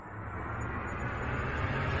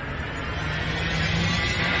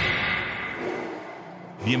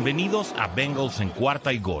Bienvenidos a Bengals en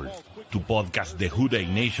Cuarta y Gol, tu podcast de Who Dey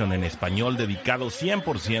Nation en español dedicado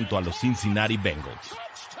 100% a los Cincinnati Bengals.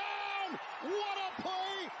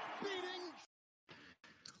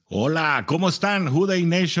 Hola, ¿cómo están? Who Dey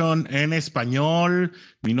Nation en español.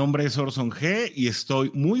 Mi nombre es Orson G y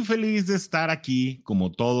estoy muy feliz de estar aquí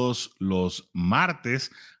como todos los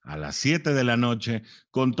martes a las 7 de la noche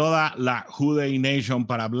con toda la Who Dey Nation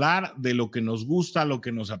para hablar de lo que nos gusta, lo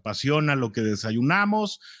que nos apasiona, lo que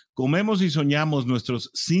desayunamos, comemos y soñamos,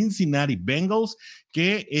 nuestros Cincinnati Bengals,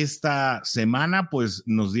 que esta semana pues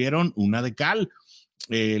nos dieron una de cal.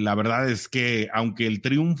 La verdad es que aunque el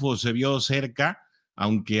triunfo se vio cerca,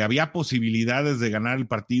 aunque había posibilidades de ganar el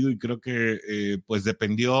partido y creo que pues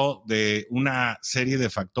dependió de una serie de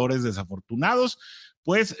factores desafortunados,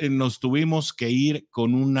 pues nos tuvimos que ir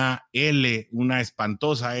con una L, una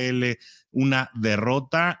espantosa L, una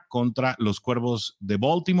derrota contra los Cuervos de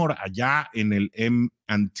Baltimore allá en el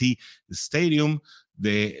M&T Stadium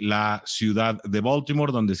de la ciudad de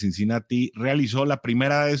Baltimore, donde Cincinnati realizó la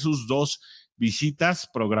primera de sus dos visitas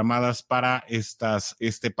programadas para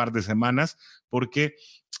este par de semanas, porque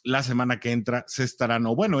la semana que entra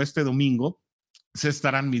este domingo se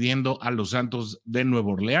estarán midiendo a los Santos de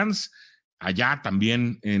Nueva Orleans, allá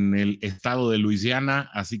también en el estado de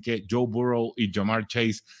Luisiana, así que Joe Burrow y Ja'Marr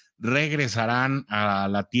Chase regresarán a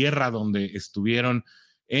la tierra donde estuvieron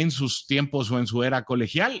en sus tiempos o en su era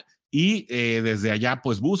colegial y desde allá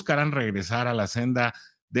pues buscarán regresar a la senda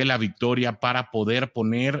de la victoria para poder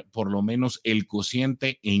poner por lo menos el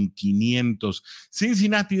cociente en 500.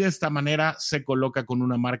 Cincinnati de esta manera se coloca con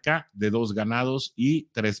una marca de 2 ganados y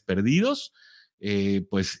 3 perdidos,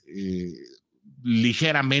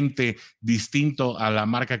 ligeramente distinto a la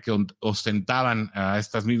marca que ostentaban a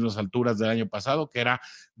estas mismas alturas del año pasado, que era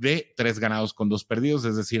de 3 ganados con 2 perdidos,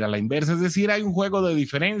 es decir, a la inversa, es decir, hay un juego de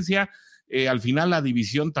diferencia. Al final la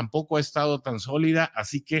división tampoco ha estado tan sólida,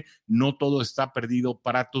 así que no todo está perdido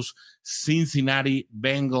para tus Cincinnati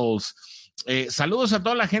Bengals. Saludos a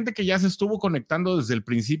toda la gente que ya se estuvo conectando desde el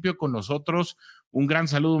principio con nosotros. Un gran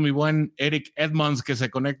saludo, mi buen Eric Edmonds, que se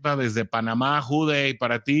conecta desde Panamá. Jude,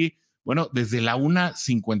 para ti, bueno, desde la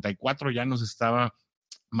 1:54 ya nos estaba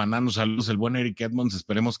mandando saludos el buen Eric Edmonds.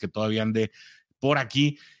 Esperemos que todavía ande por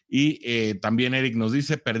aquí. Y también Eric nos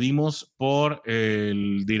dice, perdimos por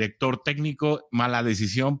el director técnico, mala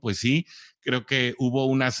decisión. Pues sí, creo que hubo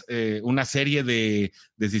una serie de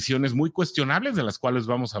decisiones muy cuestionables de las cuales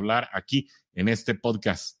vamos a hablar aquí en este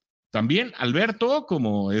podcast. También Alberto,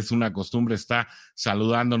 como es una costumbre, está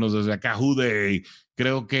saludándonos desde acá. Jude,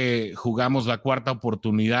 creo que jugamos la cuarta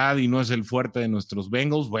oportunidad y no es el fuerte de nuestros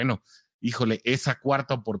Bengals. Bueno, híjole, esa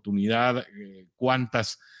cuarta oportunidad,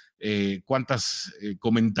 ¿cuántos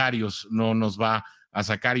comentarios no nos va a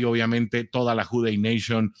sacar? Y obviamente toda la Who Dey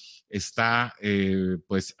Nation está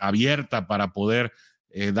pues abierta para poder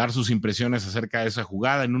dar sus impresiones acerca de esa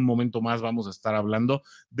jugada. En un momento más vamos a estar hablando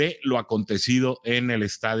de lo acontecido en el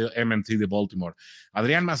estadio M&T de Baltimore.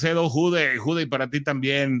 Adrián Macedo, Jude, y para ti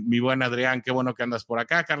también, mi buen Adrián, qué bueno que andas por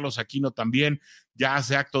acá. Carlos Aquino también ya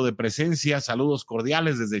hace acto de presencia. Saludos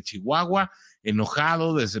cordiales desde Chihuahua,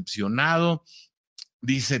 enojado, decepcionado.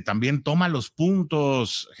 Dice también, toma los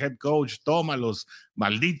puntos, head coach, toma los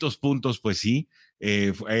malditos puntos. Pues sí,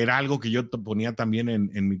 era algo que yo ponía también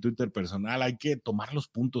en mi Twitter personal. Hay que tomar los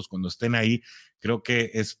puntos cuando estén ahí. Creo que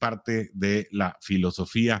es parte de la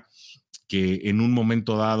filosofía que en un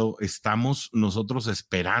momento dado estamos nosotros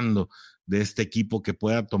esperando de este equipo, que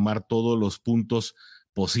pueda tomar todos los puntos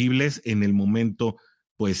posibles en el momento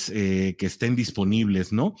pues que estén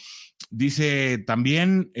disponibles, ¿no? Dice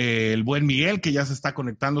también el buen Miguel, que ya se está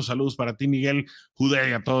conectando. Saludos para ti, Miguel.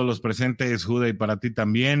 Jude, a todos los presentes. Jude, y para ti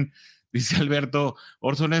también. Dice Alberto,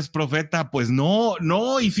 Orson es profeta. Pues no,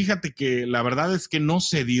 y fíjate que la verdad es que no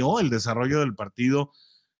se dio el desarrollo del partido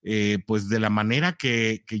pues de la manera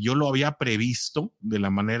que yo lo había previsto, de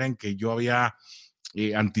la manera en que yo había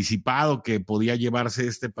anticipado que podía llevarse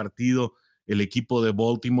este partido el equipo de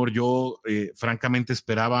Baltimore. Yo francamente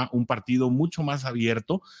esperaba un partido mucho más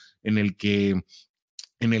abierto en el que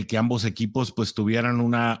ambos equipos pues tuvieran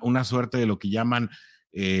una suerte de lo que llaman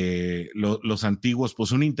los antiguos,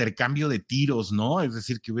 pues un intercambio de tiros, ¿no? Es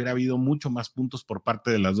decir, que hubiera habido mucho más puntos por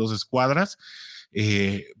parte de las dos escuadras.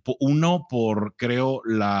 Uno por, creo,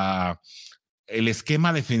 el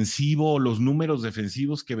esquema defensivo, los números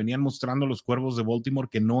defensivos que venían mostrando los Cuervos de Baltimore,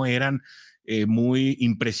 que no eran muy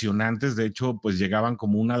impresionantes. De hecho, pues llegaban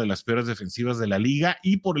como una de las peores defensivas de la liga.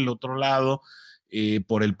 Y por el otro lado,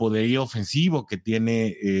 por el poderío ofensivo que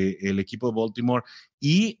tiene el equipo de Baltimore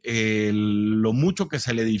y lo mucho que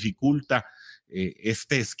se le dificulta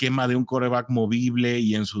este esquema de un quarterback movible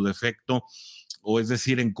y en su defecto o es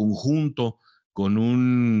decir, en conjunto con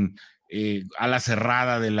un ala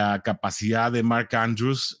cerrada de la capacidad de Mark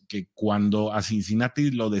Andrews, que cuando a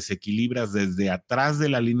Cincinnati lo desequilibras desde atrás de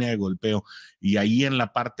la línea de golpeo y ahí en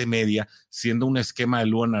la parte media, siendo un esquema de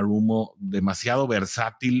Luan Arumo demasiado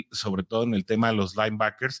versátil, sobre todo en el tema de los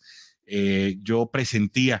linebackers, yo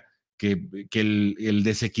presentía que el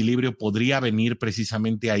desequilibrio podría venir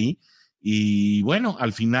precisamente ahí. Y bueno,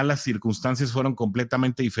 al final las circunstancias fueron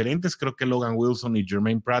completamente diferentes. Creo que Logan Wilson y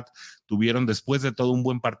Jermaine Pratt tuvieron después de todo un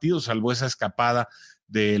buen partido, salvo esa escapada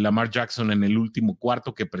de Lamar Jackson en el último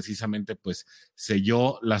cuarto que precisamente pues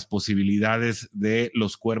selló las posibilidades de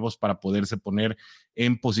los Cuervos para poderse poner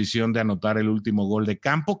en posición de anotar el último gol de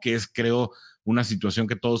campo, que es creo una situación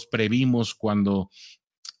que todos previmos cuando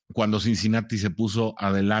Cincinnati se puso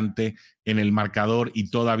adelante en el marcador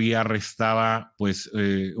y todavía restaba pues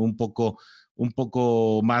un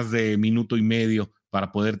poco más de minuto y medio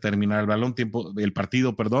para poder terminar el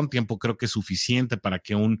partido, tiempo creo que es suficiente para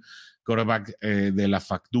que un quarterback de la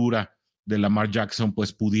factura de Lamar Jackson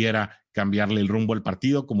pues pudiera cambiarle el rumbo al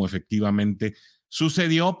partido, como efectivamente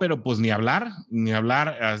sucedió, pero pues ni hablar,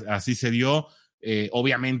 así se dio.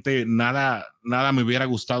 Obviamente nada me hubiera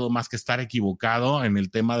gustado más que estar equivocado en el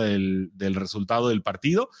tema del resultado del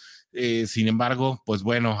partido. Sin embargo, pues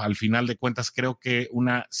bueno, al final de cuentas creo que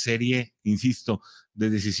una serie, insisto, de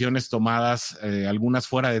decisiones tomadas, algunas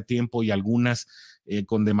fuera de tiempo y algunas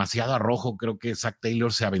con demasiado arrojo. Creo que Zac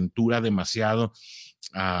Taylor se aventura demasiado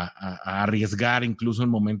a arriesgar, incluso en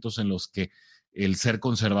momentos en los que el ser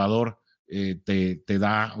conservador te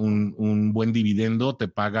da un buen dividendo, te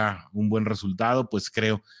paga un buen resultado. Pues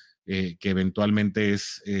creo que eventualmente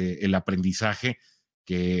es el aprendizaje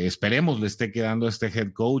que esperemos le esté quedando a este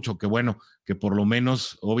head coach, o que bueno, que por lo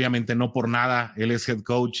menos, obviamente no por nada, él es head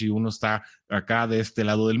coach y uno está acá de este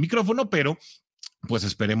lado del micrófono, pero pues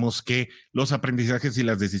esperemos que los aprendizajes y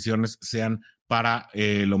las decisiones sean para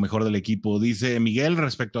lo mejor del equipo. Dice Miguel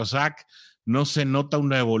respecto a Zac, no se nota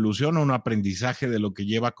una evolución o un aprendizaje de lo que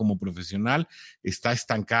lleva como profesional, está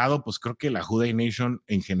estancado. Pues creo que la Juday Nation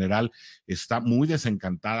en general está muy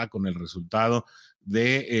desencantada con el resultado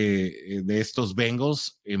de estos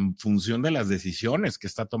Bengals en función de las decisiones que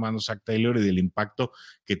está tomando Zac Taylor y del impacto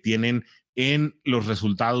que tienen en los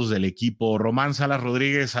resultados del equipo. Román Salas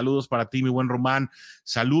Rodríguez, saludos para ti, mi buen Román.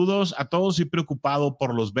 Saludos a todos y preocupado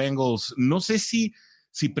por los Bengals. No sé si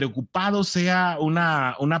preocupado sea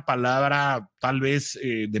una palabra tal vez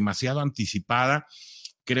demasiado anticipada.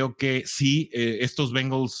 Creo que sí, estos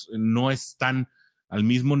Bengals no están al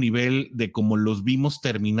mismo nivel de como los vimos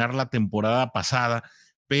terminar la temporada pasada,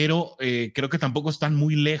 pero creo que tampoco están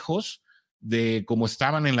muy lejos de cómo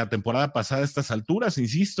estaban en la temporada pasada a estas alturas.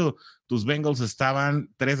 Insisto, tus Bengals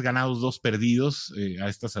estaban 3 ganados, 2 perdidos a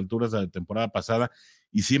estas alturas de la temporada pasada,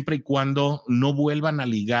 y siempre y cuando no vuelvan a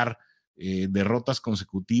ligar derrotas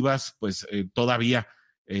consecutivas, pues todavía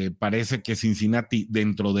parece que Cincinnati,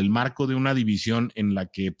 dentro del marco de una división en la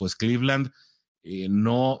que pues Cleveland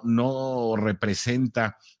no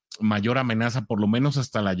representa mayor amenaza, por lo menos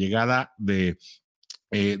hasta la llegada de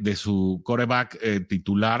su quarterback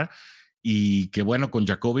titular, y que bueno, con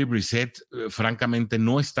Jacoby Brissett francamente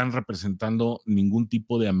no están representando ningún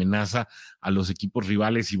tipo de amenaza a los equipos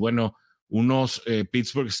rivales. Y bueno, unos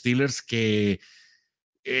Pittsburgh Steelers que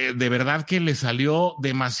de verdad que le salió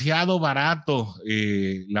demasiado barato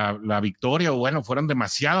la victoria, o bueno, fueron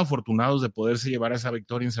demasiado afortunados de poderse llevar esa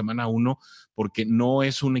victoria en semana 1, porque no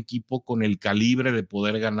es un equipo con el calibre de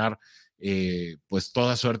poder ganar pues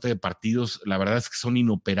toda suerte de partidos. La verdad es que son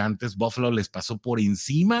inoperantes. Buffalo les pasó por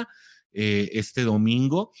encima este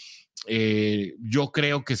domingo. Yo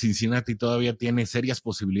creo que Cincinnati todavía tiene serias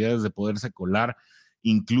posibilidades de poderse colar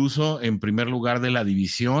incluso en primer lugar de la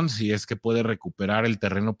división, si es que puede recuperar el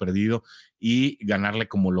terreno perdido y ganarle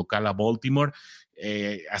como local a Baltimore.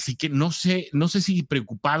 Así que no sé si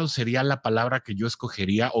preocupado sería la palabra que yo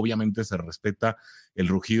escogería. Obviamente se respeta el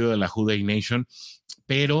rugido de la Juday Nation,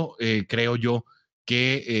 pero creo yo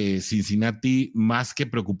que Cincinnati, más que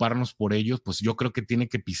preocuparnos por ellos, pues yo creo que tiene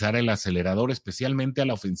que pisar el acelerador, especialmente a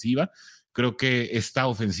la ofensiva. Creo que esta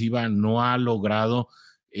ofensiva no ha logrado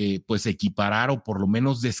pues equiparar o por lo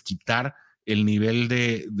menos desquitar el nivel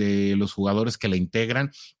de los jugadores que la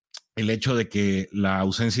integran. El hecho de que la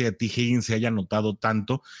ausencia de T. Higgins se haya notado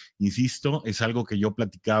tanto, insisto, es algo que yo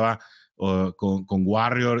platicaba con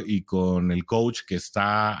Warrior y con el coach, que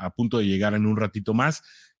está a punto de llegar en un ratito más.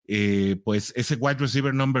 Pues ese wide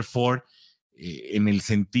receiver number 4, en el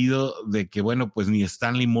sentido de que, bueno, pues ni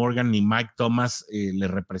Stanley Morgan ni Mike Thomas le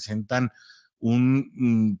representan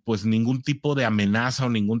pues ningún tipo de amenaza o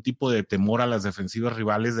ningún tipo de temor a las defensivas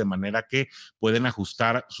rivales, de manera que pueden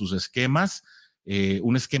ajustar sus esquemas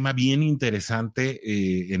un esquema bien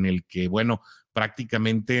interesante en el que, bueno,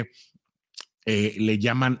 prácticamente le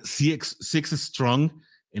llaman Six Strong,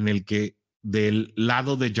 en el que del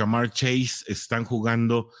lado de Ja'Marr Chase están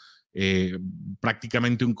jugando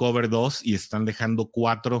prácticamente un cover 2 y están dejando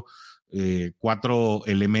cuatro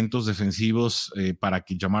elementos defensivos para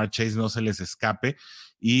que Ja'Marr Chase no se les escape,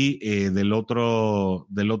 y del otro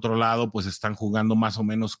lado pues están jugando más o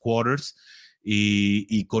menos quarters,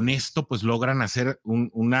 y con esto pues logran hacer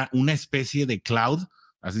una especie de cloud,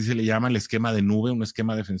 así se le llama el esquema de nube, un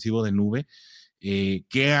esquema defensivo de nube,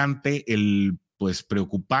 que ante el pues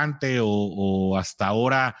preocupante o hasta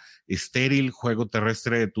ahora estéril juego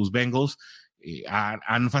terrestre de tus Bengals,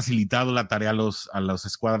 han facilitado la tarea a las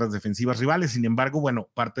escuadras defensivas rivales. Sin embargo, bueno,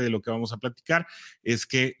 parte de lo que vamos a platicar es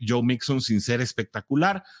que Joe Mixon, sin ser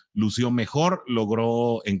espectacular, lució mejor,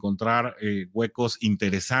 logró encontrar huecos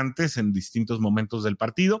interesantes en distintos momentos del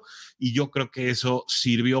partido, y yo creo que eso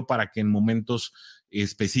sirvió para que en momentos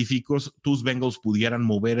específicos tus Bengals pudieran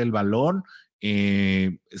mover el balón.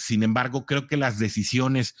 Sin embargo, creo que las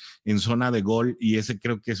decisiones en zona de gol, y ese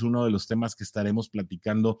creo que es uno de los temas que estaremos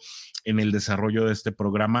platicando en el desarrollo de este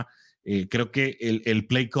programa, creo que el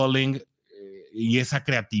play calling y esa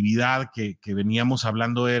creatividad que veníamos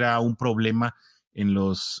hablando era un problema en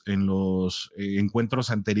los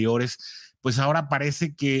encuentros anteriores. Pues ahora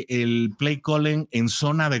parece que el play calling en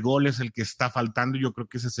zona de gol es el que está faltando. Yo creo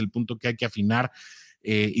que ese es el punto que hay que afinar.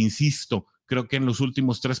 Insisto, creo que en los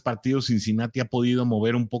últimos 3 partidos Cincinnati ha podido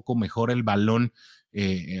mover un poco mejor el balón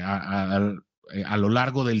a lo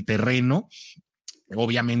largo del terreno.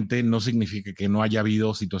 Obviamente no significa que no haya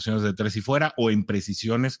habido situaciones de 3 y fuera o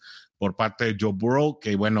imprecisiones por parte de Joe Burrow,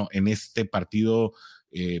 que bueno, en este partido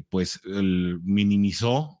pues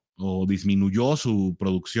minimizó o disminuyó su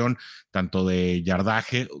producción tanto de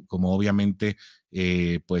yardaje como obviamente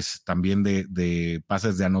pues también de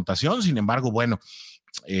pases de anotación. Sin embargo, bueno,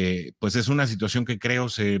 pues es una situación que creo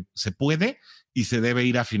se puede y se debe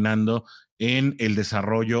ir afinando en el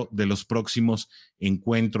desarrollo de los próximos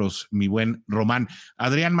encuentros, mi buen Román.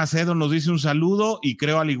 Adrián Macedo nos dice un saludo y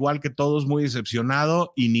creo al igual que todos muy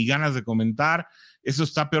decepcionado y ni ganas de comentar. Eso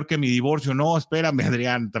está peor que mi divorcio. No, espérame,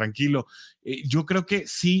 Adrián, tranquilo. Yo creo que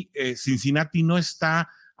sí, Cincinnati no está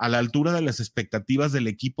a la altura de las expectativas del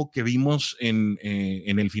equipo que vimos en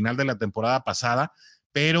el final de la temporada pasada,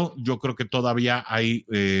 pero yo creo que todavía hay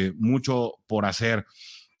mucho por hacer.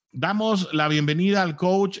 Damos la bienvenida al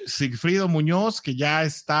coach Sigfrido Muñoz, que ya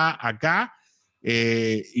está acá.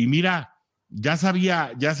 Y mira, ya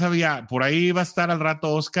sabía, por ahí va a estar al rato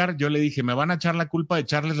Oscar. Yo le dije, me van a echar la culpa de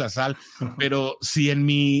echarles la sal, pero si en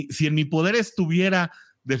mi poder estuviera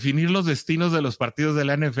definir los destinos de los partidos de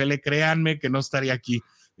la NFL, créanme que no estaría aquí.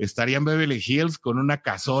 Estaría en Beverly Hills con una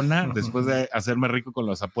casona después de hacerme rico con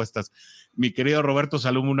las apuestas. Mi querido Roberto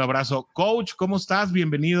Salum, un abrazo. Coach, ¿cómo estás?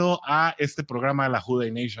 Bienvenido a este programa de la Juday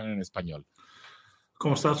Nation en español.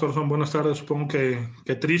 ¿Cómo estás, Orson? Buenas tardes. Supongo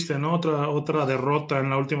que triste, ¿no? Otra derrota en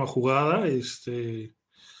la última jugada. Que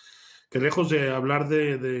lejos de hablar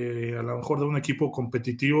de a lo mejor de un equipo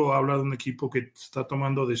competitivo, habla de un equipo que está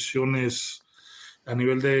tomando decisiones a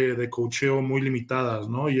nivel de coacheo muy limitadas,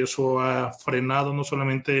 ¿no? Y eso ha frenado no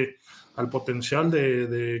solamente al potencial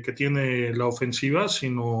que tiene la ofensiva,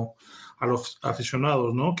 sino a los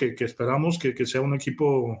aficionados, ¿no? Que esperamos que sea un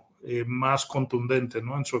equipo más contundente,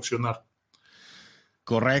 ¿no? En su accionar.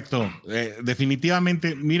 Correcto,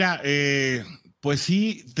 definitivamente. Mira, pues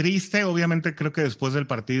sí, triste. Obviamente creo que después del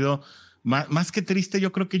partido, más que triste,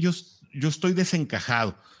 yo creo que yo estoy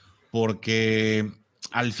desencajado, porque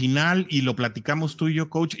al final, y lo platicamos tú y yo,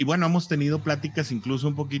 coach, y bueno, hemos tenido pláticas incluso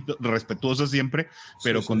un poquito respetuosas siempre,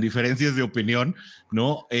 pero sí, con diferencias de opinión,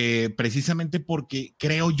 ¿no? Precisamente porque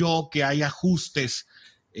creo yo que hay ajustes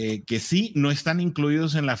que sí no están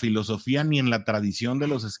incluidos en la filosofía ni en la tradición de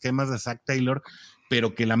los esquemas de Zac Taylor,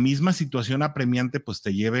 pero que la misma situación apremiante pues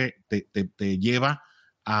te lleva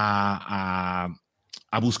a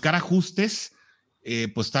buscar ajustes,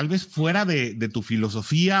 pues tal vez fuera de tu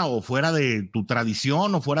filosofía o fuera de tu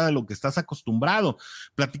tradición o fuera de lo que estás acostumbrado.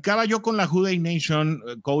 Platicaba yo con la Juday Nation,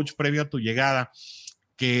 coach, previo a tu llegada,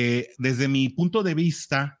 que desde mi punto de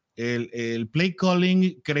vista, el play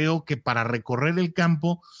calling creo que para recorrer el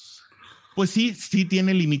campo, pues sí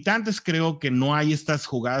tiene limitantes. Creo que no hay estas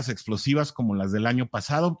jugadas explosivas como las del año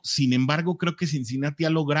pasado. Sin embargo, creo que Cincinnati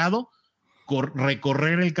ha logrado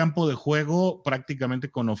recorrer el campo de juego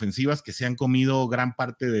prácticamente con ofensivas que se han comido gran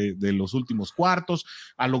parte de los últimos cuartos.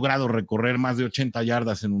 Ha logrado recorrer más de 80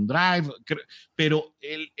 yardas en un drive, pero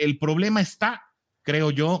el problema está,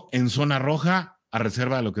 creo yo, en zona roja, a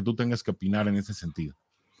reserva de lo que tú tengas que opinar en ese sentido.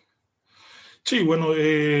 Sí, bueno,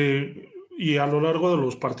 y a lo largo de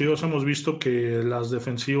los partidos hemos visto que las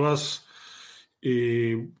defensivas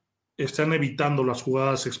están evitando las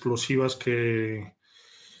jugadas explosivas que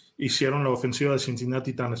hicieron la ofensiva de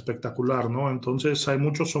Cincinnati tan espectacular, ¿no? Entonces hay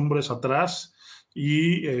muchos hombres atrás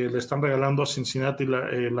y le están regalando a Cincinnati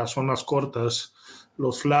las zonas cortas,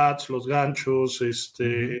 los flats, los ganchos,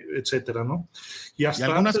 etcétera, ¿no? Y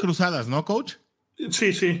algunas cruzadas, ¿no, coach?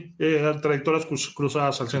 Sí, trayectorias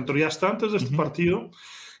cruzadas al centro. Y hasta antes de este partido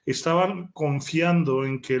estaban confiando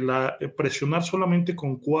en que presionar solamente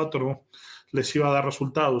con 4 les iba a dar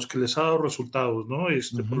resultados, que les ha dado resultados, ¿no?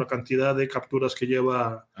 Por la cantidad de capturas que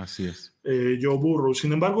lleva Así es. Joe Burrow.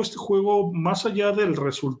 Sin embargo, este juego, más allá del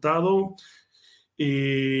resultado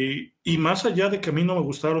y más allá de que a mí no me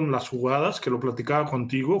gustaron las jugadas, que lo platicaba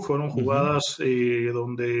contigo, fueron jugadas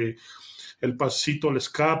donde el pasito al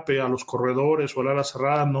escape, a los corredores o al ala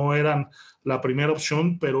cerrada no eran la primera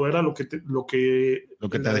opción, pero era lo que te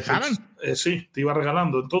dejaban. Sí, te iba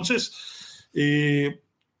regalando. Entonces,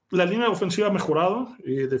 la línea ofensiva ha mejorado,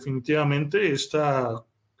 definitivamente. Esta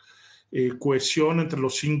cohesión entre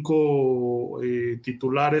los 5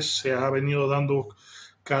 titulares se ha venido dando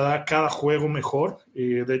cada juego mejor.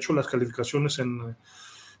 De hecho, las calificaciones en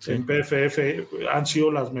PFF han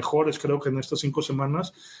sido las mejores, creo que en estas 5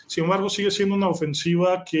 semanas. Sin embargo, sigue siendo una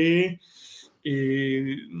ofensiva que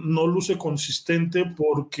no luce consistente,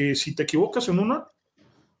 porque si te equivocas en una,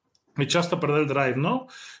 echaste a perder el drive, ¿no?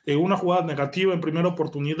 Una jugada negativa en primera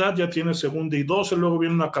oportunidad, ya tienes segunda y 12, luego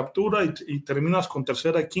viene una captura y terminas con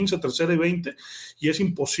tercera y 15, tercera y 20, y es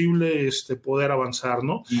imposible poder avanzar,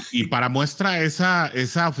 ¿no? Y para muestra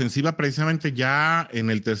esa ofensiva, precisamente ya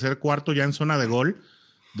en el tercer cuarto, ya en zona de gol,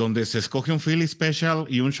 donde se escoge un Philly Special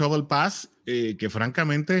y un Shovel Pass, que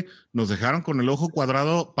francamente nos dejaron con el ojo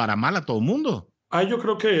cuadrado para mal a todo el mundo. Yo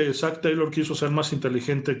creo que Zac Taylor quiso ser más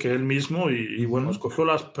inteligente que él mismo y bueno, escogió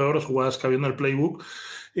las peores jugadas que había en el playbook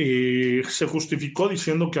y se justificó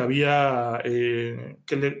diciendo que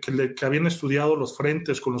que habían estudiado los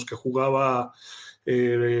frentes con los que jugaba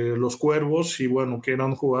los Cuervos y bueno, que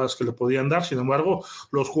eran jugadas que le podían dar. Sin embargo,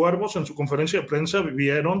 los Cuervos en su conferencia de prensa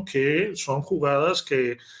vieron que son jugadas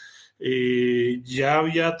que ya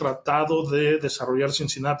había tratado de desarrollar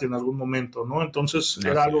Cincinnati en algún momento, ¿no? Entonces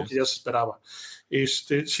era algo que ya se esperaba.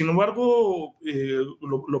 Sin embargo,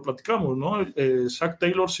 lo platicamos, ¿no? Zac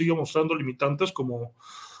Taylor sigue mostrando limitantes como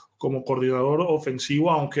coordinador ofensivo,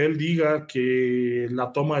 aunque él diga que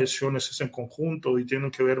la toma de decisiones es en conjunto y tienen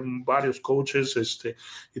que ver varios coaches,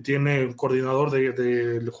 y tiene un coordinador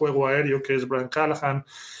del juego aéreo que es Brian Callahan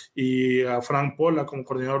y a Frank Pola como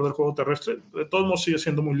coordinador del juego terrestre. De todos modos sigue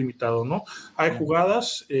siendo muy limitado, ¿no? Hay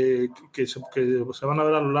jugadas que se van a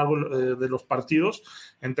ver a lo largo de los partidos.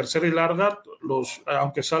 En tercera y larga,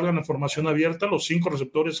 aunque salgan en formación abierta, los 5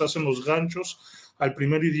 receptores hacen los ganchos al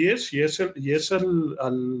 1 y 10 y es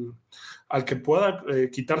al que pueda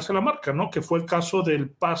quitarse la marca, ¿no? Que fue el caso del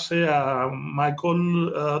pase a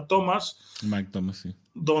Michael Thomas. Mike Thomas, sí.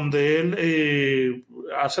 Donde él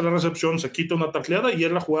hace la recepción, se quita una tacleada y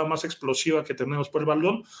es la jugada más explosiva que tenemos por el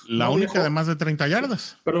balón. La única de más de 30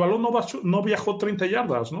 yardas. Pero el balón no viajó 30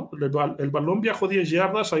 yardas, ¿no? El balón viajó 10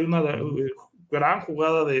 yardas. Hay una gran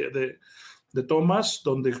jugada de Thomas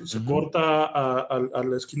donde se corta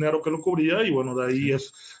al esquinero que lo cubría y bueno, de ahí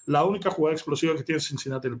es la única jugada explosiva que tiene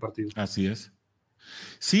Cincinnati en el partido. Así es.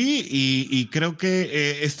 Sí, y creo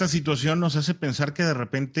que esta situación nos hace pensar que de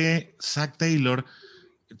repente Zac Taylor,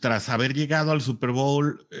 tras haber llegado al Super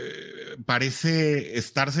Bowl, parece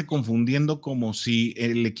estarse confundiendo como si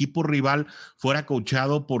el equipo rival fuera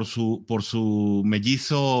coachado por su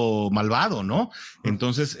mellizo malvado, ¿no?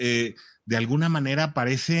 Entonces, de alguna manera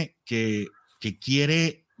parece que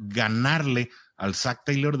quiere ganarle al Zac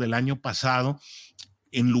Taylor del año pasado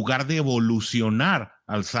en lugar de evolucionar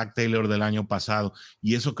al Zac Taylor del año pasado,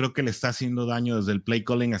 y eso creo que le está haciendo daño desde el play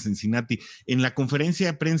calling a Cincinnati. En la conferencia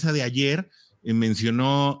de prensa de ayer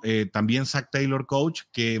mencionó también Zac Taylor, coach,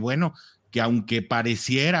 que bueno, que aunque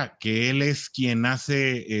pareciera que él es quien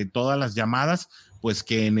hace todas las llamadas, pues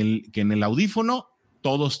que en el audífono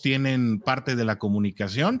todos tienen parte de la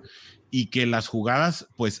comunicación y que las jugadas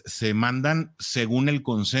pues se mandan según el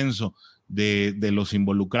consenso de los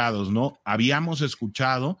involucrados, ¿no? Habíamos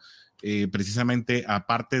escuchado precisamente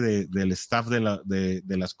aparte del staff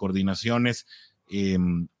de las coordinaciones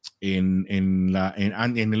en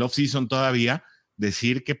el off-season todavía,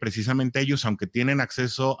 decir que precisamente ellos, aunque tienen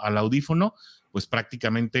acceso al audífono, pues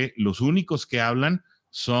prácticamente los únicos que hablan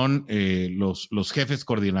son los jefes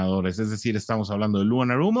coordinadores, es decir, estamos hablando de Lou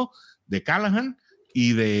Anarumo, de Callahan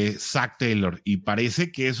y de Zac Taylor, y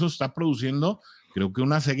parece que eso está produciendo, creo que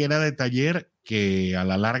una ceguera de taller que a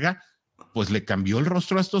la larga pues le cambió el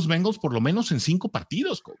rostro a estos Bengals por lo menos en 5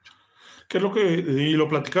 partidos, coach. Que es lo que, y lo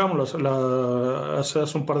platicábamos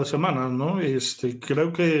hace un par de semanas, ¿no?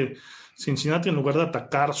 Creo que Cincinnati, en lugar de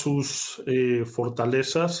atacar sus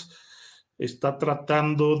fortalezas, está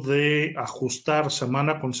tratando de ajustar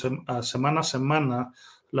semana a semana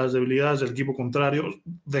las debilidades del equipo contrario,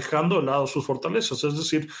 dejando de lado sus fortalezas. Es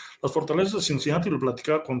decir, las fortalezas de Cincinnati, lo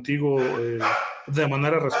platicaba contigo de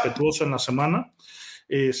manera respetuosa en la semana,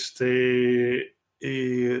 el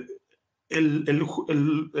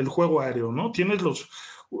juego aéreo, ¿no? Tienes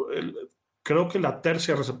creo que la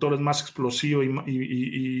tercia receptor es más explosiva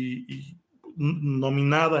y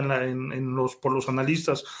nominada por los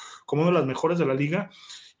analistas como una de las mejores de la liga,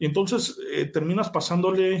 y entonces terminas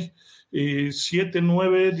pasándole 7,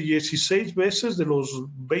 9, 16 veces de los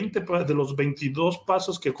 22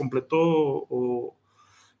 pasos que completó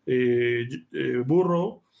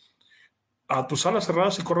Burrow a tus alas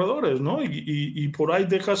cerradas y corredores, ¿no? Y por ahí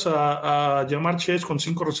dejas a Ja'Marr Chase con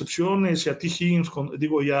 5 recepciones y a T. Higgins,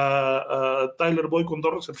 y a Tyler Boyd con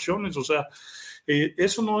 2 recepciones. O sea,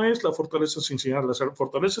 eso no es la fortaleza de Cincinnati. La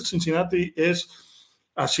fortaleza de Cincinnati es,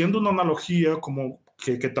 haciendo una analogía como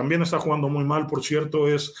que también está jugando muy mal, por cierto,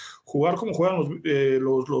 es jugar como juegan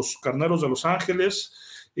los Carneros de Los Ángeles,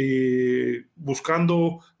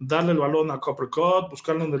 buscando darle el balón a Cooper Kupp,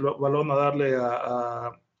 buscando el balón a darle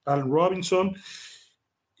a Allen Robinson,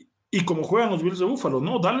 y como juegan los Bills de Buffalo,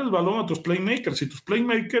 ¿no? Dale el balón a tus playmakers, y tus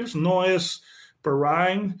playmakers no es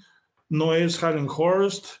Perrine, no es Allen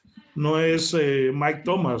Hurst, no es Mike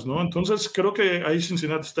Thomas, ¿no? Entonces creo que ahí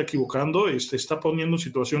Cincinnati está equivocando, está poniendo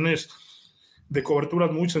situaciones de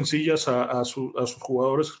coberturas muy sencillas a sus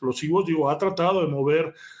jugadores explosivos. Ha tratado de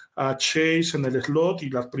mover a Chase en el slot, y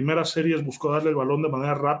las primeras series buscó darle el balón de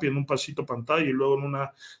manera rápida en un pasito pantalla y luego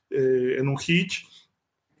en un hitch,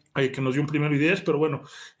 que nos dio un 1st y 10, pero bueno,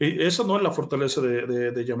 esa no es la fortaleza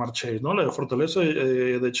de Ja'Marr Chase, ¿no? La fortaleza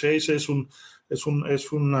de Chase es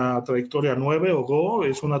una trayectoria 9 o go,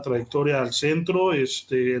 es una trayectoria al centro,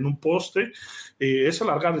 en un poste, es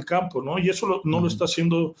alargar el campo, ¿no? Y eso no lo está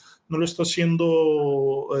haciendo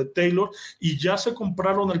Taylor, y ya se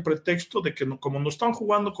compraron el pretexto de que como no están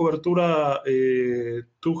jugando cobertura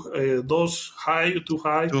 2 high, too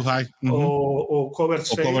high, o cover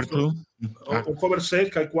 6, cover 2, o cover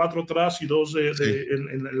 6, que hay 4 atrás y 2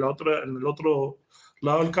 en el otro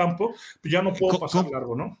lado del campo, pues ya no puedo pasar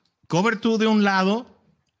largo, ¿no? Cover 2 de un lado,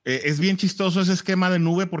 es bien chistoso ese esquema de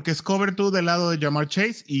nube, porque es cover 2 del lado de Ja'Marr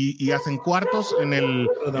Chase y hacen cuartos en el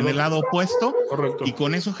lado opuesto. Correcto. Y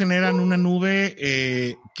con eso generan una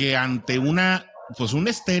nube que ante un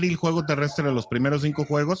estéril juego terrestre de los primeros 5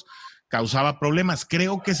 juegos causaba problemas.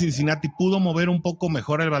 Creo que Cincinnati pudo mover un poco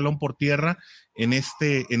mejor el balón por tierra en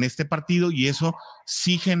este partido, y eso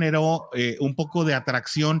sí generó un poco de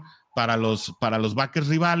atracción para los backers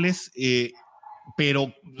rivales,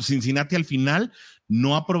 pero Cincinnati al final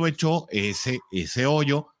no aprovechó ese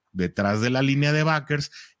hoyo detrás de la línea de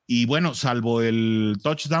backers. Y bueno, salvo el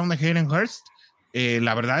touchdown de Hayden Hurst,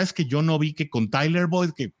 la verdad es que yo no vi que con Tyler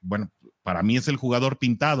Boyd, que bueno, para mí es el jugador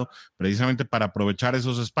pintado precisamente para aprovechar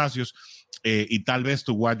esos espacios, y tal vez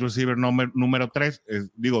tu wide receiver número 3,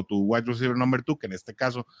 tu wide receiver número 2, que en este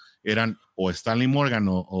caso eran o Stanley Morgan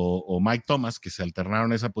o Mike Thomas, que se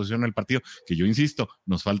alternaron esa posición en el partido, que yo insisto,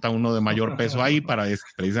 nos falta uno de mayor peso ahí para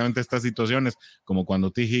precisamente estas situaciones, como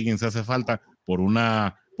cuando T. Higgins hace falta por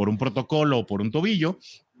un protocolo o por un tobillo,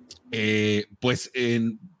 se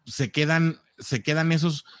quedan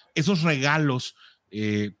esos regalos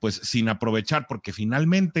pues sin aprovechar, porque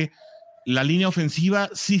finalmente la línea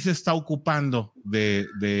ofensiva sí se está ocupando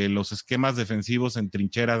de los esquemas defensivos en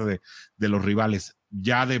trincheras de los rivales,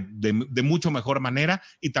 ya de mucho mejor manera,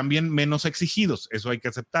 y también menos exigidos, eso hay que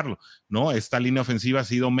aceptarlo, ¿no? Esta línea ofensiva ha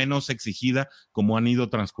sido menos exigida como han ido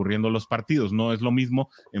transcurriendo los partidos. No es lo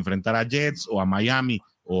mismo enfrentar a Jets o a Miami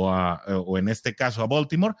o en este caso a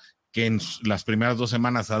Baltimore, que en las primeras 2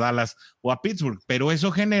 semanas a Dallas o a Pittsburgh, pero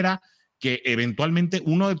eso genera que eventualmente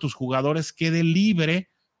uno de tus jugadores quede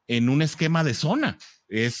libre en un esquema de zona.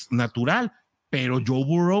 Es natural, pero Joe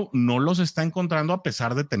Burrow no los está encontrando a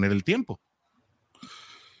pesar de tener el tiempo.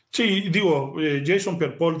 Sí, Jason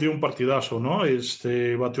Pierre-Paul dio un partidazo, ¿no?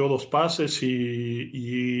 Bateó 2 pases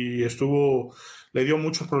y le dio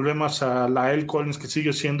muchos problemas a Lael Collins, que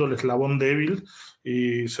sigue siendo el eslabón débil,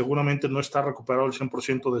 y seguramente no está recuperado el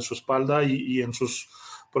 100% de su espalda, y en sus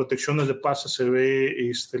protecciones de pase se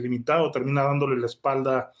ve limitado, termina dándole la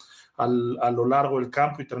espalda a lo largo del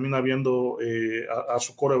campo y termina viendo a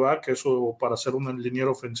su quarterback. Eso para ser un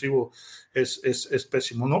liniero ofensivo es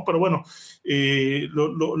pésimo, ¿no? Pero bueno,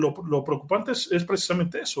 lo preocupante es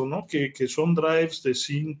precisamente eso, ¿no? Que son drives de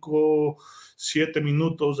 5, 7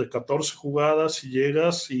 minutos, de 14 jugadas, y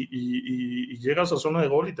llegas y llegas a zona de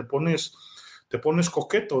gol y te pones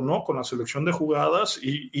coqueto, ¿no? Con la selección de jugadas,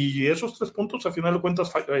 y esos 3 puntos al final de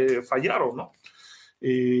cuentas fallaron, ¿no?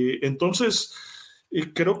 Entonces,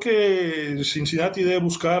 creo que Cincinnati debe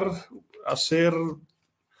buscar hacer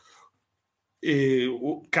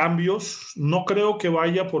cambios. No creo que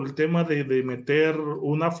vaya por el tema de meter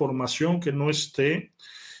una formación que no esté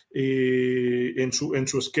en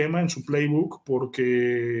su esquema, en su playbook,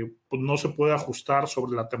 porque pues, no se puede ajustar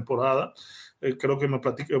sobre la temporada. Creo que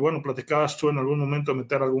platicabas tú en algún momento de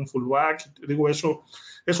meter algún fullback. Digo, eso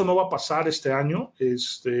no va a pasar este año,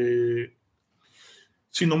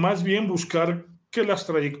 sino más bien buscar que las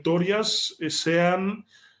trayectorias sean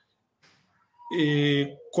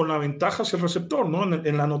con la ventaja hacia el receptor, ¿no?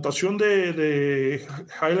 En la anotación de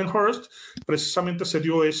Highlandhurst precisamente se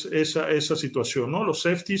dio esa situación, ¿no? Los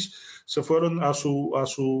safeties se fueron a su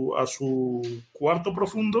cuarto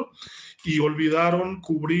profundo y olvidaron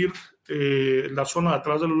cubrir la zona de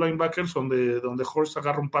atrás de los linebackers, donde Hurst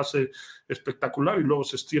agarra un pase espectacular y luego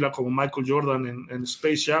se estira como Michael Jordan en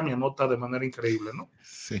Space Jam y anota de manera increíble, ¿no?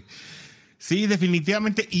 Sí. Sí,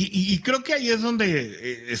 definitivamente. Y creo que ahí es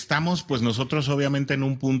donde estamos, pues nosotros obviamente en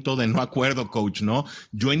un punto de no acuerdo, coach, ¿no?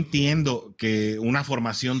 Yo entiendo que una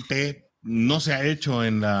formación T no se ha hecho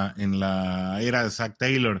en la era de Zac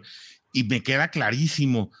Taylor, y me queda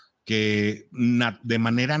clarísimo que de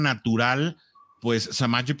manera natural, pues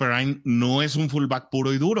Samaje Perine no es un fullback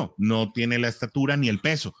puro y duro, no tiene la estatura ni el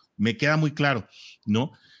peso, me queda muy claro,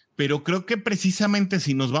 ¿no? Pero creo que precisamente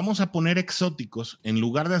si nos vamos a poner exóticos, en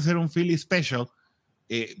lugar de hacer un Philly Special,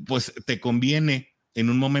 pues te conviene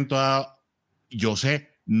en un momento dado, yo sé,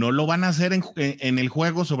 no lo van a hacer en el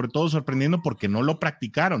juego, sobre todo sorprendiendo porque no lo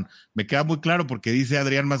practicaron. Me queda muy claro porque dice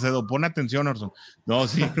Adrián Macedo, pon atención, Orson. No,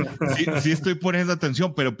 sí estoy poniendo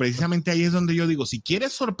atención, pero precisamente ahí es donde yo digo, si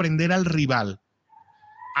quieres sorprender al rival,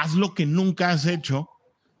 haz lo que nunca has hecho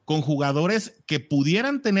con jugadores que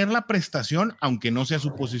pudieran tener la prestación, aunque no sea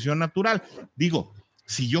su posición natural. Digo,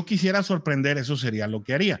 si yo quisiera sorprender, eso sería lo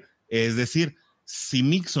que haría. Es decir, si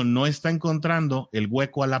Mixon no está encontrando el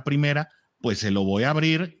hueco a la primera, pues se lo voy a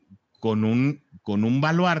abrir con un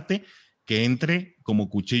baluarte que entre como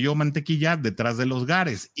cuchillo o mantequilla detrás de los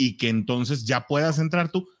gares, y que entonces ya puedas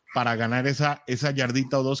entrar tú para ganar esa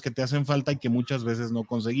yardita o dos que te hacen falta y que muchas veces no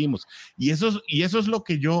conseguimos. Y eso es lo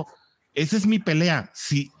que esa es mi pelea.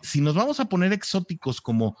 Si nos vamos a poner exóticos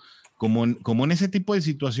como en ese tipo de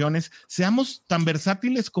situaciones, seamos tan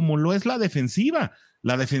versátiles como lo es la defensiva.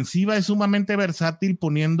 La defensiva es sumamente versátil,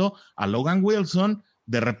 poniendo a Logan Wilson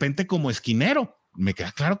de repente como esquinero. Me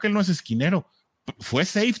queda claro que él no es esquinero. Fue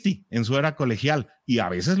safety en su era colegial, y a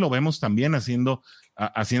veces lo vemos también haciendo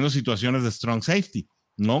situaciones de strong safety,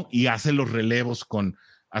 ¿no? Y hace los relevos con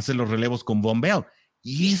Von Bell.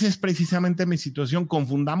 Y esa es precisamente mi situación.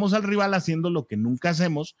 Confundamos al rival haciendo lo que nunca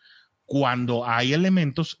hacemos cuando hay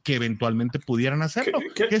elementos que eventualmente pudieran hacerlo.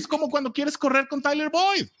 Que es como cuando quieres correr con Tyler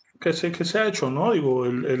Boyd. Que se ha hecho, ¿no? Digo,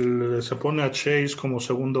 se pone a Chase como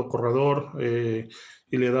segundo corredor y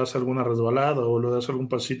le das alguna resbalada o le das algún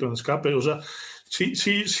pasito en escape. O sea,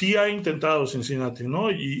 sí ha intentado Cincinnati, ¿no?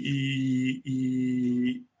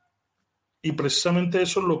 Y precisamente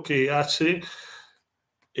eso es lo que hace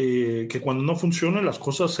que cuando no funcionen las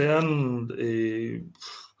cosas sean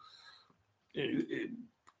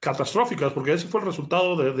catastróficas, porque ese fue el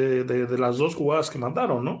resultado de las 2 jugadas que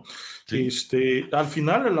mandaron, ¿no? Sí. Al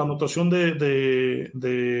final, la anotación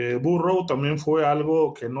de Burrow también fue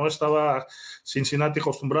algo que no estaba Cincinnati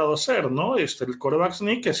acostumbrado a hacer, ¿no? El quarterback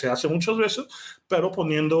sneak, que se hace muchas veces, pero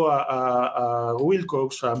poniendo a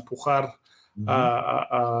Wilcox a empujar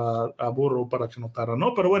a Burrow para que notara,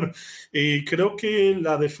 ¿no? Pero bueno, creo que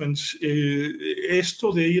la defensa,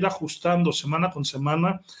 esto de ir ajustando semana con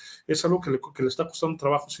semana, es algo que le está costando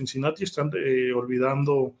trabajo a Cincinnati. Están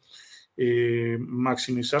olvidando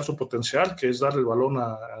maximizar su potencial, que es darle el balón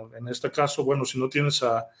en este caso, bueno, si no tienes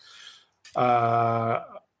a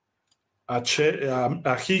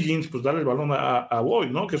Higgins, pues darle el balón a Boyd,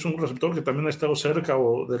 ¿no? Que es un receptor que también ha estado cerca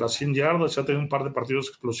de las 100 yardas, ya ha tenido un par de partidos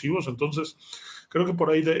explosivos. Entonces creo que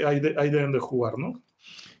por ahí deben de jugar, ¿no?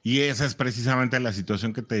 Y esa es precisamente la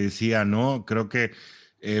situación que te decía, ¿no? Creo que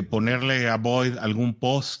ponerle a Boyd algún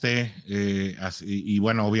poste y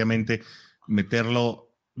bueno, obviamente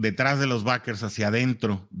meterlo detrás de los backers hacia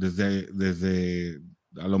adentro, desde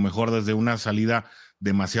a lo mejor desde una salida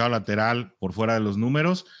demasiado lateral por fuera de los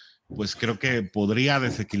números, pues creo que podría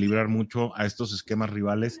desequilibrar mucho a estos esquemas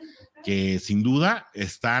rivales que sin duda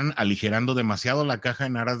están aligerando demasiado la caja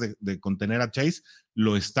en aras de contener a Chase.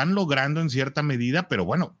 Lo están logrando en cierta medida, pero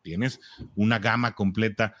bueno, tienes una gama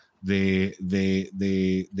completa de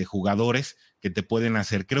jugadores que te pueden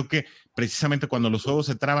hacer. Creo que precisamente cuando los juegos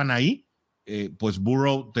se traban ahí, pues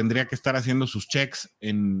Burrow tendría que estar haciendo sus checks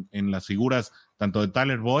en las figuras tanto de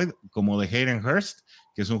Tyler Boyd como de Hayden Hurst,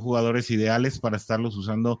 que son jugadores ideales para estarlos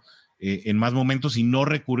usando en más momentos y no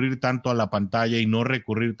recurrir tanto a la pantalla y no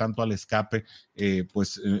recurrir tanto al escape,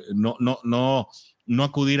 no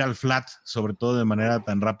acudir al flat, sobre todo de manera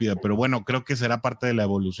tan rápida, pero bueno, creo que será parte de la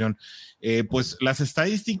evolución. Pues las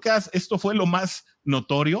estadísticas, esto fue lo más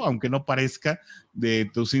notorio, aunque no parezca, de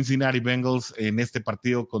tus Cincinnati Bengals en este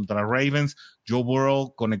partido contra Ravens. Joe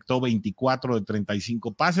Burrow conectó 24 de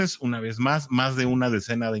 35 pases, una vez más de una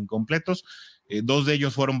decena de incompletos. 2 de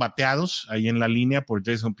ellos fueron bateados ahí en la línea por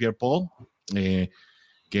Jason Pierre-Paul,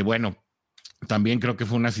 que bueno, también creo que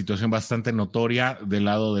fue una situación bastante notoria del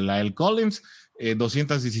lado de La'el Collins.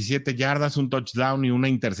 217 yardas, un touchdown y una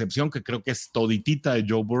intercepción que creo que es toditita de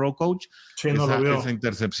Joe Burrow, coach. Sí, no lo vio. Esa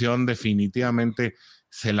intercepción definitivamente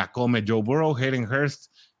se la come Joe Burrow. Hayden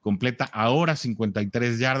Hurst completa ahora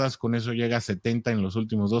 53 yardas, con eso llega a 70 en los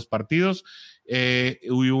últimos 2 partidos.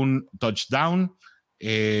 Y un touchdown.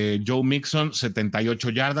 Joe Mixon, 78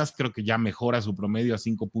 yardas, creo que ya mejora su promedio a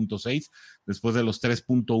 5.6 después de los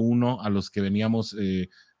 3.1 a los que veníamos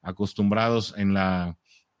acostumbrados en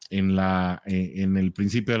el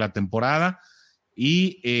principio de la temporada.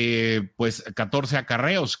 Y pues 14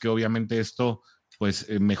 acarreos, que obviamente esto pues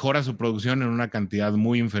mejora su producción en una cantidad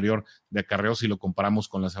muy inferior de acarreos si lo comparamos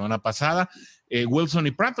con la semana pasada. Wilson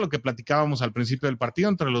y Pratt, lo que platicábamos al principio del partido,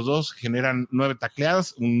 entre los dos generan 9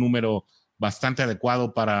 tacleadas, un número bastante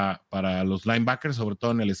adecuado para los linebackers, sobre todo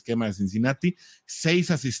en el esquema de Cincinnati. 6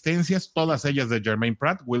 asistencias, todas ellas de Jermaine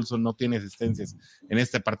Pratt. Wilson no tiene asistencias en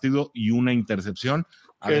este partido y una intercepción.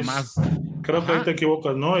 Además, creo que ahí te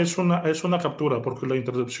equivocas, ¿no? Es una captura, porque la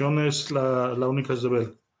intercepción es la única es de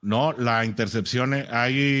Bell. No, la intercepción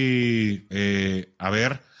hay, a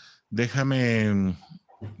ver, déjame,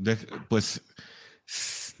 pues,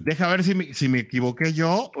 deja ver si me equivoqué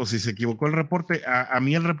yo o si se equivocó el reporte. A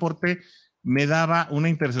mí el reporte me daba una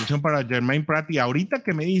intercepción para Jermaine Pratt y ahorita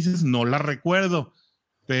que me dices no la recuerdo,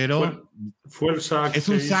 pero fue el sack. Es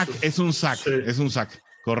un sack,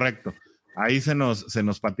 correcto. Ahí se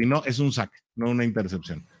nos patinó, es un sack, no una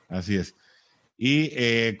intercepción, así es.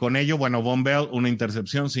 Y con ello, bueno, Von Bell, una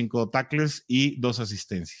intercepción, 5 tackles y 2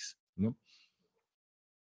 asistencias, ¿no?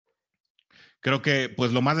 Creo que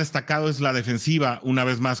pues lo más destacado es la defensiva, una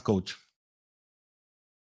vez más, coach.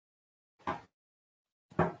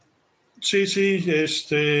 Sí,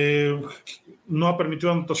 no ha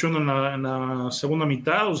permitido anotación en la segunda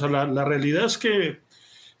mitad. O sea, la realidad es que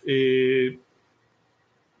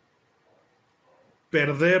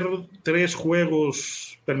perder 3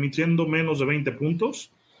 juegos permitiendo menos de 20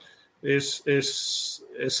 puntos es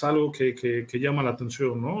algo que llama la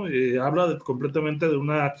atención, ¿no? Habla completamente de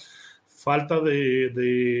una falta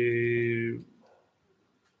de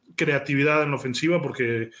creatividad en la ofensiva,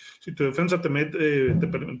 porque si tu defensa te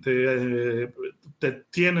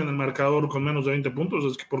tiene en el marcador con menos de 20 puntos,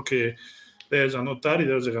 es porque debes anotar y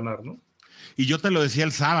debes de ganar, ¿no? Y yo te lo decía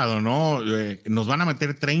el sábado, ¿no? Nos van a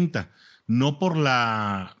meter 30, no por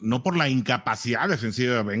la incapacidad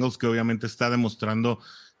defensiva de Bengals, que obviamente está demostrando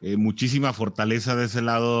muchísima fortaleza de ese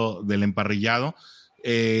lado del emparrillado,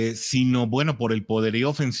 sino, bueno, por el poderío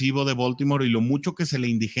ofensivo de Baltimore y lo mucho que se le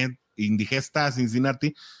indigesta a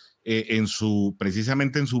Cincinnati,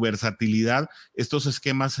 precisamente en su versatilidad, estos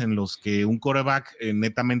esquemas en los que un quarterback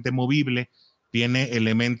netamente movible tiene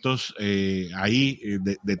elementos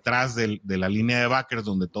detrás de la línea de backers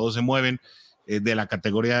donde todos se mueven, de la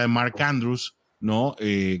categoría de Mark Andrews, ¿no?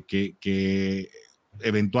 Que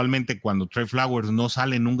eventualmente cuando Trey Flowers no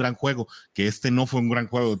sale en un gran juego, que este no fue un gran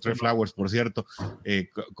juego de Trey Flowers, por cierto,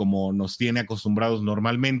 como nos tiene acostumbrados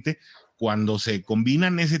normalmente, cuando se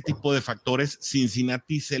combinan ese tipo de factores,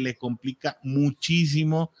 Cincinnati se le complica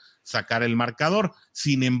muchísimo sacar el marcador.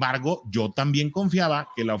 Sin embargo, yo también confiaba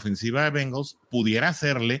que la ofensiva de Bengals pudiera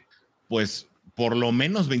hacerle, pues, por lo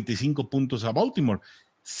menos 25 puntos a Baltimore.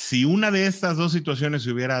 Si una de estas dos situaciones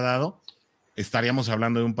se hubiera dado, estaríamos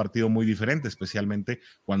hablando de un partido muy diferente, especialmente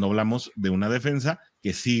cuando hablamos de una defensa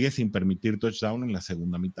que sigue sin permitir touchdown en la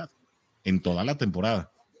segunda mitad, en toda la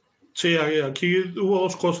temporada. Sí, aquí hubo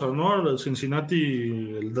 2 cosas, ¿no? El Cincinnati,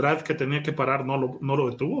 el drive que tenía que parar no lo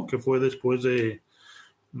detuvo, que fue después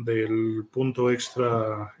del punto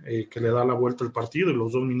extra que le da la vuelta al partido y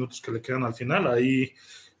los 2 minutos que le quedan al final. Ahí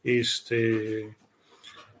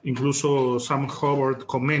Incluso Sam Hubbard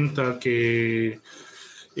comenta que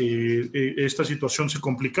esta situación se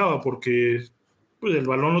complicaba porque pues, el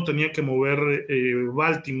balón lo tenía que mover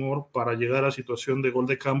Baltimore para llegar a situación de gol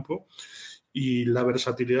de campo, y la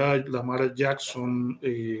versatilidad de Lamar Jackson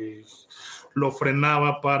lo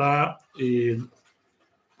frenaba para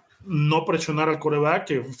no presionar al quarterback,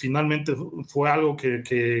 que finalmente fue algo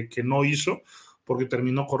que no hizo, porque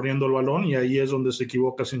terminó corriendo el balón, y ahí es donde se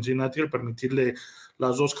equivoca Cincinnati al permitirle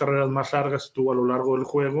las 2 carreras más largas que tuvo a lo largo del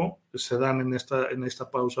juego. Se dan en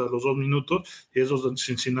esta pausa de los 2 minutos, y es donde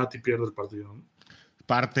Cincinnati pierde el partido, ¿no?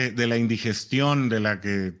 Parte de la indigestión de la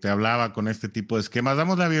que te hablaba con este tipo de esquemas.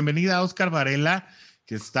 Damos la bienvenida a Oscar Varela,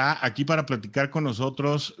 que está aquí para platicar con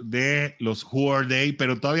nosotros de los Who Are They,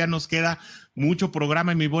 pero todavía nos queda mucho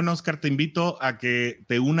programa. Y mi buen Oscar, te invito a que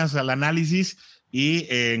te unas al análisis, y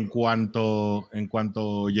en cuanto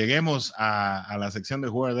lleguemos a la sección de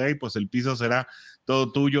Who Are They, pues el piso será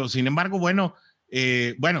todo tuyo. Sin embargo, bueno,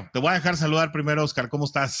 te voy a dejar saludar primero, Oscar. ¿Cómo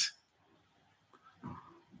estás?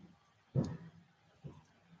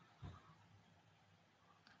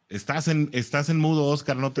 Estás en mudo,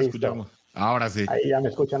 Oscar, no te escuchamos. Ahora sí. Ahí ya me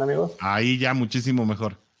escuchan, amigos. Ahí ya muchísimo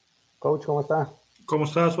mejor. Coach, ¿cómo está? ¿Cómo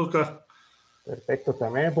estás, Oscar? Perfecto,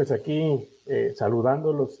 también pues aquí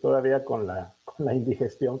saludándolos todavía con la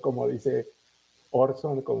indigestión, como dice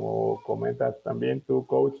Orson, como comentas también tú,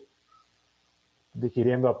 Coach,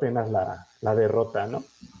 digiriendo apenas la derrota, ¿no?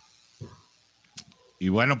 Y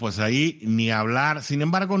bueno, pues ahí ni hablar. Sin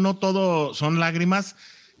embargo, no todo son lágrimas.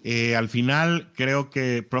 Al final creo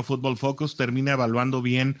que Pro Football Focus termina evaluando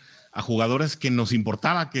bien a jugadores que nos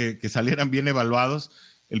importaba que salieran bien evaluados.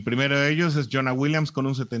 El primero de ellos es Jonah Williams con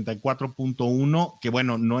un 74.1, que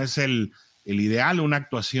bueno, no es el ideal, una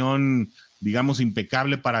actuación, digamos,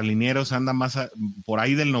 impecable para linieros, anda más por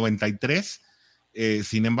ahí del 93.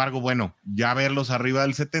 Sin embargo, bueno, ya verlos arriba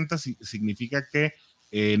del 70 significa que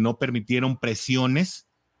no permitieron presiones.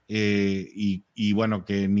 Y bueno,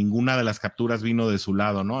 que ninguna de las capturas vino de su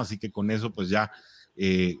lado, ¿no? Así que con eso pues ya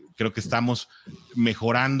creo que estamos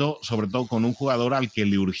mejorando, sobre todo con un jugador al que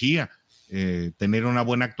le urgía tener una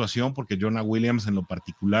buena actuación, porque Jonah Williams en lo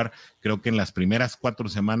particular creo que en las primeras 4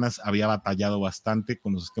 semanas había batallado bastante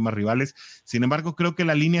con los esquemas rivales. Sin embargo, creo que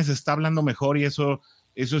la línea se está hablando mejor, y eso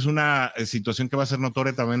es una situación que va a ser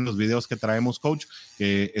notoria también en los videos que traemos, Coach,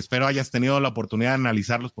 que espero hayas tenido la oportunidad de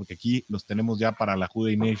analizarlos, porque aquí los tenemos ya para la Who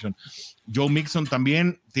Dey Nation. Joe Mixon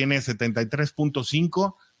también tiene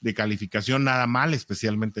 73.5 de calificación, nada mal,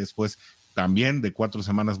 especialmente después también de 4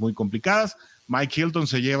 semanas muy complicadas. Mike Hilton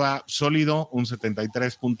se lleva sólido, un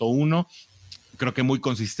 73.1, creo que muy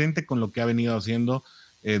consistente con lo que ha venido haciendo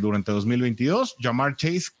durante 2022. Ja'Marr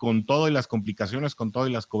Chase, con todo y las complicaciones, con todo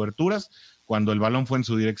y las coberturas, cuando el balón fue en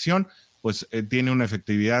su dirección, pues tiene una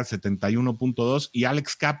efectividad 71.2, y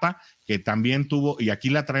Alex Capa, que también tuvo, y aquí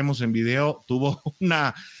la traemos en video, tuvo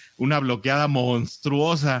una bloqueada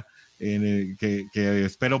monstruosa, que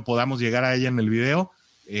espero podamos llegar a ella en el video,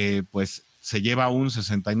 pues se lleva un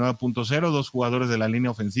 69.0, 2 jugadores de la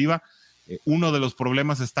línea ofensiva. Uno de los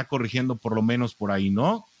problemas se está corrigiendo por lo menos por ahí,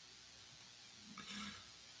 ¿no?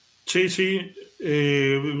 Sí,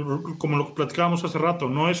 como lo que platicábamos hace rato,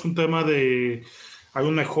 no es un tema de... Hay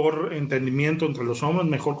un mejor entendimiento entre los hombres,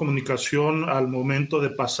 mejor comunicación al momento de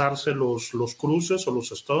pasarse los cruces o los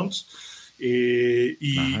stunts,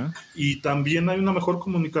 y también hay una mejor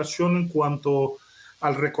comunicación en cuanto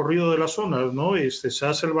al recorrido de las zonas, ¿no? Se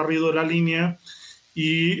hace el barrido de la línea,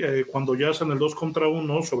 y cuando ya hacen el 2 contra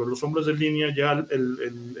 1 sobre los hombres de línea, ya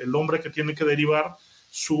el hombre que tiene que derivar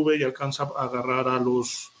sube y alcanza a agarrar a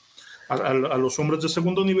los hombres de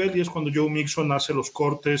segundo nivel, y es cuando Joe Mixon hace los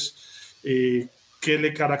cortes que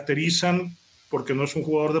le caracterizan, porque no es un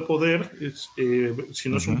jugador de poder,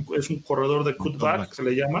 sino es un corredor de cutback, se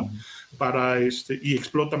le llama, y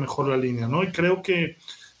explota mejor la línea, ¿no? Y creo que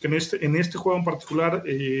en este juego en particular,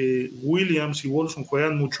 Williams y Wilson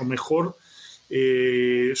juegan mucho mejor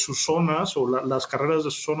sus zonas o las carreras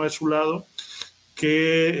de su zona de su lado,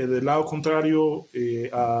 que del lado contrario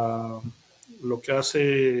a lo que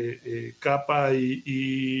hace Capa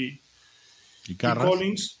y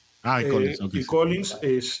Collins. Y Collins,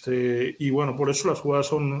 y bueno, por eso las jugadas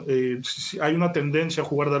son, hay una tendencia a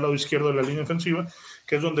jugar del lado izquierdo de la línea ofensiva,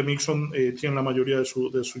 que es donde Mixon tiene la mayoría de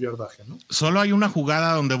su yardaje, ¿no? Solo hay una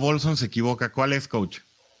jugada donde Bolson se equivoca. ¿Cuál es, Coach?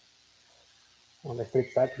 Un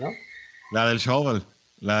strip sack, ¿no? La del shovel.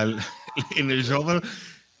 En el shovel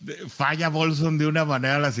falla Bolson de una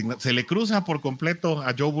manera, se le cruza por completo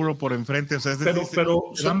a Joe Burrow por enfrente, o sea,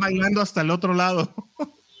 se van bailando hasta el otro lado.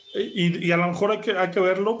 Y a lo mejor hay que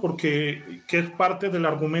verlo, porque que es parte del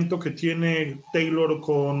argumento que tiene Taylor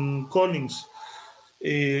con Collins.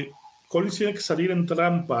 Collins tiene que salir en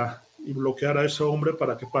trampa y bloquear a ese hombre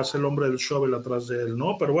para que pase el hombre del shovel atrás de él,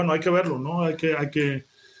 ¿no? Pero bueno, hay que verlo, ¿no? Hay que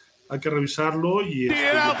revisarlo y...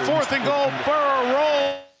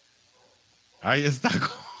 Ahí está.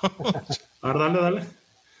 Dale.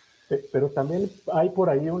 Pero también hay por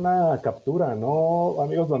ahí una captura, ¿no,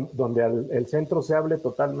 amigos? Donde el centro se hable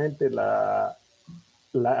totalmente, la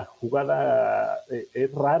jugada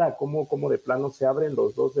es rara, como de plano se abren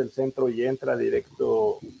los dos del centro y entra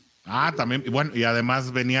directo. También, bueno, y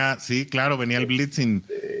además venía el blitz sin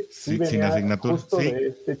asignatura. Justo de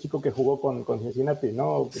este chico que jugó con Cincinnati,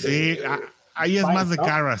 ¿no? Sí, ahí es Vines, más de ¿no?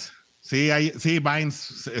 Carras. Sí, Vines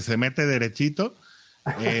se mete derechito,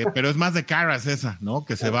 pero es más de Carras esa, ¿no?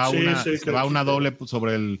 Que se va una doble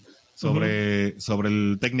sobre el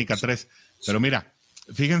técnica 3. Pero mira,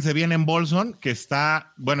 fíjense bien en Bolson, que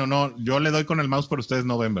está, bueno, no, yo le doy con el mouse, pero ustedes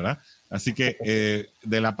no ven, ¿verdad? Así que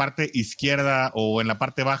de la parte izquierda o en la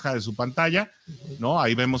parte baja de su pantalla, ¿no?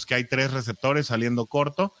 Ahí vemos que hay 3 receptores saliendo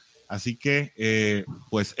corto. Así que,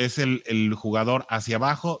 pues es el jugador hacia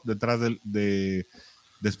abajo, detrás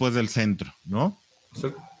después del centro, ¿no? Sí.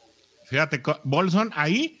 Fíjate, Bolson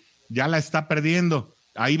ahí ya la está perdiendo.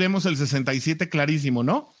 Ahí vemos el 67 clarísimo,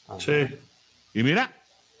 ¿no? Sí. Y mira,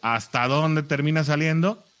 hasta dónde termina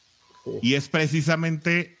saliendo. Sí. Y es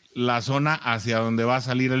precisamente la zona hacia donde va a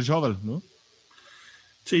salir el shovel, ¿no?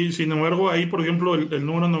 Sí, sin embargo, ahí, por ejemplo, el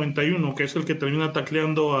número 91, que es el que termina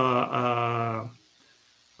tacleando a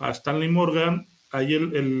Stanley Morgan, ahí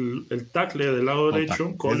el tackle del lado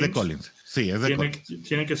derecho, Collins, es de Collins. Sí, es de Collins.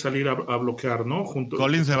 Tiene que salir a bloquear, ¿no?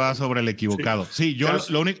 Collins se va sobre el equivocado. Sí, yo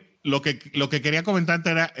lo que quería comentar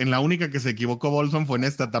era, en la única que se equivocó Bolson fue en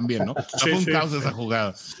esta también, ¿no? Fue un caos esa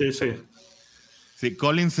jugada. Sí. Sí,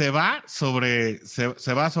 Collins se va sobre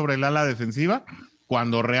el ala defensiva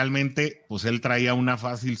cuando realmente, pues él traía una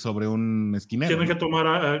fácil sobre un esquinero. Tiene que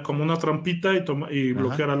tomar como una trampita y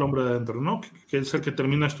bloquear al hombre de adentro, ¿no? Que es el que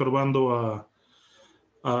termina estorbando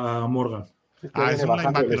a Morgan. Es un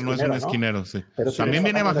linebacker, no es un esquinero, sí. Pero también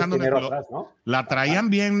viene bajando atrás, ¿no? La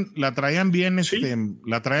traían bien, Sí.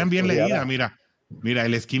 La traían bien leída, mira,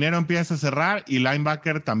 el esquinero empieza a cerrar y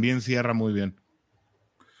linebacker también cierra muy bien.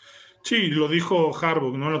 Sí, lo dijo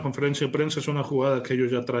Harbaugh, ¿no? En la conferencia de prensa es una jugada que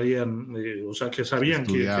ellos ya traían, o sea, que sabían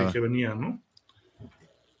que venía, ¿no?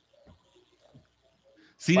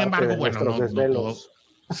 Sin embargo, bueno,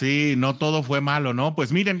 no todo fue malo, ¿no?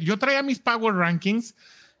 Pues miren, yo traía mis Power Rankings,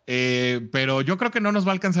 pero yo creo que no nos va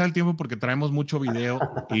a alcanzar el tiempo porque traemos mucho video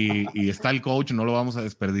y está el coach, no lo vamos a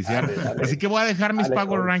desperdiciar. Dale. Así que voy a dejar mis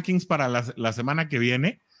Power Rankings para la semana que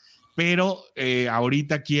viene, pero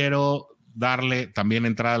ahorita quiero darle también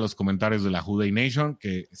entrada a los comentarios de la Juday Nation,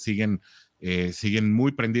 que siguen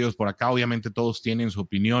muy prendidos por acá. Obviamente todos tienen su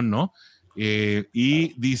opinión, ¿no?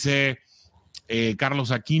 Y dice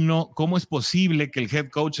Carlos Aquino, ¿cómo es posible que el head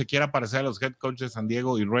coach se quiera parecer a los head coaches de San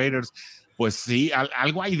Diego y Raiders? Pues sí,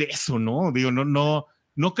 algo hay de eso, ¿no? Digo, no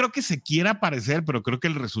creo que se quiera parecer, pero creo que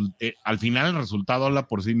al final el resultado habla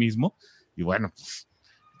por sí mismo. Y bueno, pues,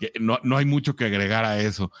 no hay mucho que agregar a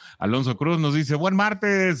eso. Alonso Cruz nos dice, buen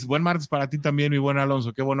martes para ti también, mi buen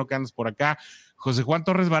Alonso, qué bueno que andas por acá. José Juan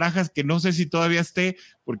Torres Barajas, que no sé si todavía esté,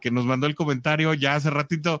 porque nos mandó el comentario ya hace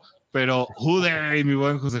ratito, pero Jude, mi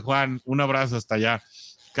buen José Juan, un abrazo hasta allá.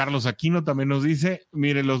 Carlos Aquino también nos dice,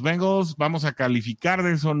 mire, los Bengals vamos a calificar,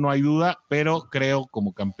 de eso no hay duda, pero creo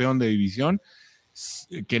como campeón de división,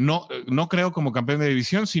 que no creo como campeón de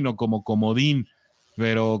división, sino como comodín.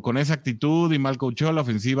 Pero con esa actitud y mal coacheo, la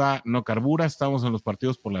ofensiva no carbura, estamos en los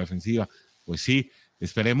partidos por la defensiva. Pues sí,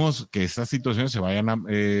 esperemos que estas situaciones se vayan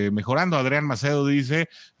mejorando. Adrián Macedo dice,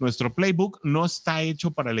 nuestro playbook no está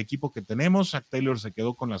hecho para el equipo que tenemos. Zac Taylor se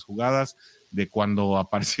quedó con las jugadas de cuando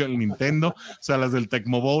apareció el Nintendo, o sea, las del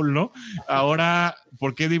Tecmo Bowl, ¿no? Ahora,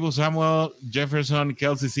 ¿por qué Divo Samuel, Jefferson y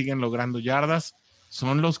Kelsey siguen logrando yardas?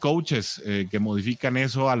 Son los coaches que modifican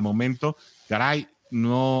eso al momento. Caray,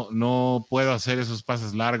 no puedo hacer esos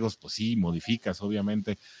pases largos, pues sí, modificas,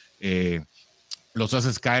 obviamente, los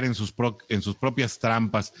haces caer en sus propias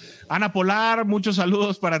trampas. Ana Polar, muchos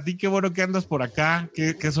saludos para ti, qué bueno que andas por acá,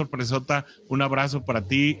 qué sorpresota, un abrazo para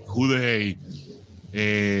ti, Juday.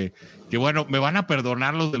 Que bueno, me van a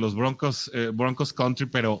perdonar los de los Broncos Country,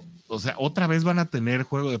 pero o sea, otra vez van a tener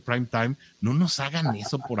juego de prime time. No nos hagan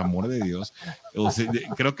eso, por amor de Dios. O sea,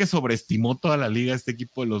 creo que sobreestimó toda la liga este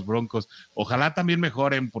equipo de los Broncos. Ojalá también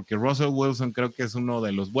mejoren, porque Russell Wilson creo que es uno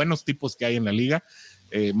de los buenos tipos que hay en la liga.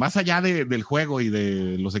 Más allá del juego y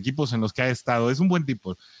de los equipos en los que ha estado, es un buen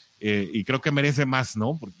tipo. Y creo que merece más,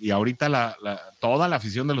 ¿no? Y ahorita toda la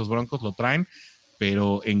afición de los Broncos lo traen,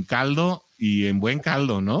 pero en caldo y en buen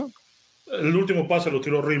caldo, ¿no? El último pase lo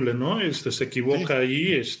tiró horrible, ¿no? Se equivoca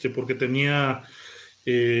ahí, porque tenía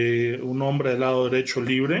un hombre del lado derecho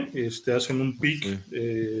libre, hacen un pick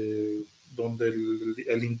donde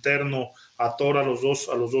el interno atora a los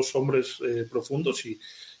dos hombres profundos y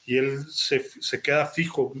él se queda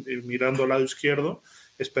fijo mirando al lado izquierdo,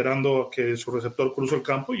 esperando a que su receptor cruce el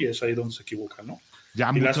campo, y es ahí donde se equivoca, ¿no? Ya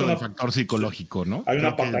y mucho del factor psicológico, ¿no? Hay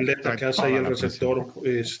una pataleta que hace ahí el receptor,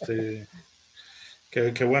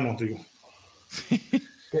 que bueno, digo.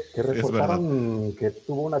 Que reportaron que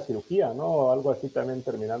tuvo una cirugía, ¿no? O algo así también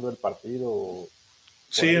terminando el partido.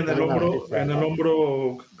 Sí, en el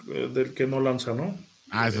hombro del que no lanza, ¿no?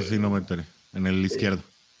 Eso sí, no me enteré. En el izquierdo.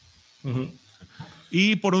 Uh-huh.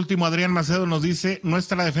 Y por último, Adrián Macedo nos dice: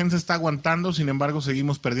 nuestra defensa está aguantando, sin embargo,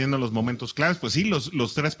 seguimos perdiendo los momentos claves. Pues sí,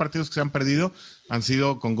 los 3 partidos que se han perdido han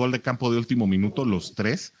sido con gol de campo de último minuto, los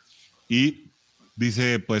 3. Y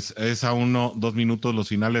dice, pues es a 1-2 minutos los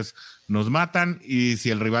finales nos matan, y si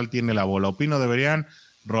el rival tiene la bola. Opino deberían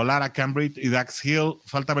rolar a Cambridge y Dax Hill,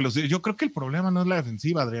 falta velocidad. Yo creo que el problema no es la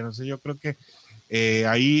defensiva, Adrián. O sea, yo creo que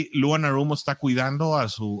ahí Luan Arumo está cuidando a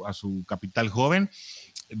su capital joven.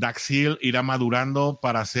 Dax Hill irá madurando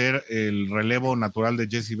para hacer el relevo natural de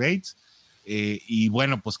Jesse Bates. Y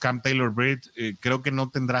bueno, pues Cam Taylor-Britt creo que no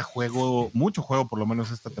tendrá mucho juego por lo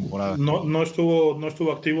menos esta temporada. No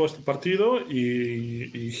estuvo activo este partido,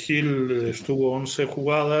 y Hill estuvo 11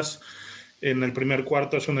 jugadas. En el primer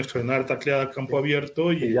cuarto es una extraordinaria tacleada a campo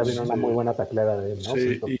abierto. Y ya vino una muy buena tacleada de él, ¿no?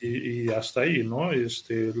 Sí, y hasta ahí, ¿no?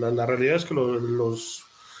 La realidad es que los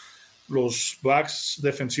backs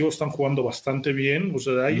defensivos están jugando bastante bien. O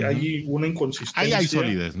sea, hay una inconsistencia. Hay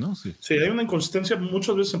solidez, ¿no? Sí, hay una inconsistencia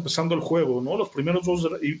muchas veces empezando el juego, ¿no? Los primeros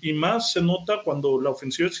 2, y más se nota cuando la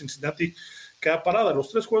ofensiva de Cincinnati queda parada.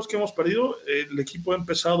 Los 3 juegos que hemos perdido, el equipo ha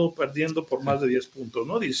empezado perdiendo por más de 10 puntos,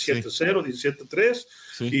 ¿no? 17-0, 17-3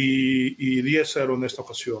 y 10-0 en esta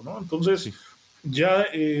ocasión, ¿no? Entonces, ya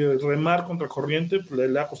remar contra corriente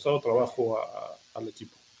le ha costado trabajo al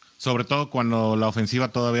equipo. Sobre todo cuando la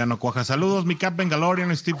ofensiva todavía no cuaja. Saludos, mi Cap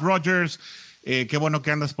Bengalorian, Steve Rogers. Qué bueno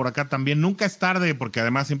que andas por acá también. Nunca es tarde, porque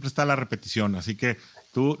además siempre está la repetición. Así que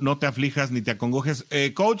tú no te aflijas ni te acongojes.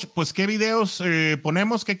 Coach, pues, ¿qué videos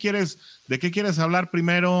ponemos? ¿De qué quieres hablar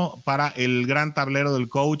primero para el gran tablero del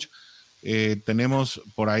coach? Tenemos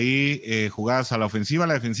por ahí jugadas a la ofensiva, a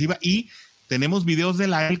la defensiva, y tenemos videos de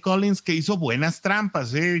Lael Collins, que hizo buenas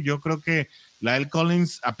trampas. Yo creo que Lael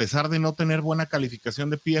Collins, a pesar de no tener buena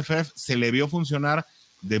calificación de PFF, se le vio funcionar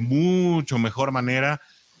de mucho mejor manera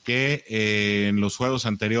que en los juegos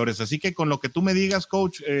anteriores. Así que con lo que tú me digas,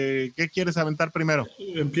 coach, ¿qué quieres aventar primero?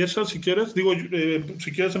 Empieza si quieres.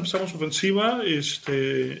 Si quieres empezamos ofensiva.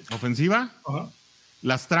 ¿Ofensiva? Ajá.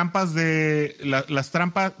 Las trampas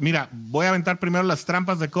mira, voy a aventar primero las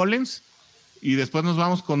trampas de Collins, y después nos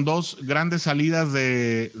vamos con 2 grandes salidas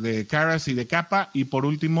de Karras y de Kappa, y por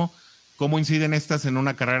último, ¿cómo inciden estas en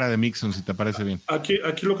una carrera de Mixon, si te parece bien? Aquí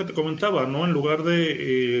lo que te comentaba, ¿no? En lugar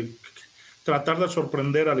de tratar de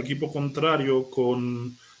sorprender al equipo contrario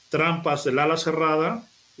con trampas del ala cerrada,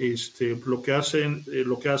 lo que hace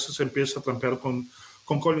es empieza a trampear con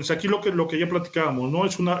Collins. Aquí lo que ya platicábamos, ¿no?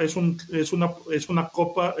 Es una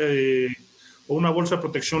copa o una bolsa de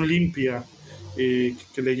protección limpia, que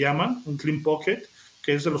le llaman un clean pocket,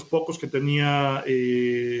 que es de los pocos que ha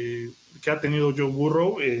tenido Joe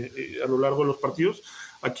Burrow a lo largo de los partidos.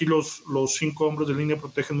 Aquí los 5 hombres de línea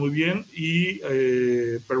protegen muy bien, y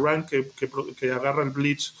Perrin que agarra el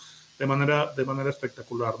blitz de manera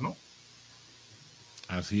espectacular, ¿no?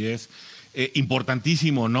 Así es.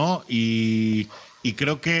 Importantísimo, ¿no? Y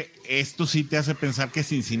creo que esto sí te hace pensar que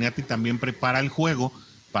Cincinnati también prepara el juego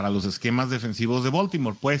para los esquemas defensivos de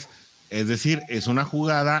Baltimore, pues. Es decir, es una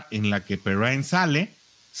jugada en la que Perrin sale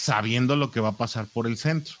sabiendo lo que va a pasar por el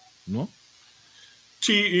centro, ¿no?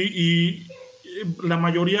 Sí, y la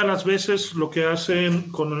mayoría de las veces lo que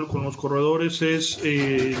hacen con los corredores es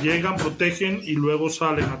llegan, protegen y luego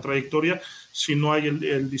salen a trayectoria si no hay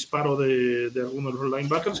el disparo de alguno de los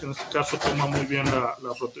linebackers. En este caso toma muy bien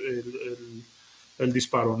el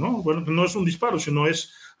disparo, ¿no? Bueno, no es un disparo, sino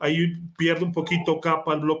ahí pierde un poquito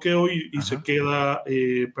Kappa el bloqueo y se queda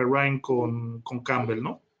Perrin con Campbell,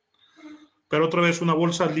 ¿no? Pero otra vez una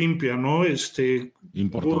bolsa limpia, ¿no?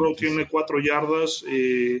 Burrow tiene 4 yardas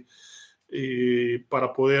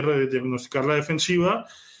para poder diagnosticar la defensiva,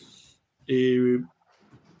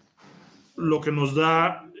 lo que nos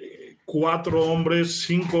da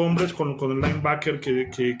 5 hombres con el linebacker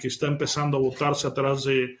que está empezando a botarse atrás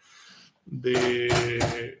de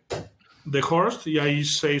Hurst, y hay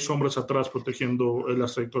 6 hombres atrás protegiendo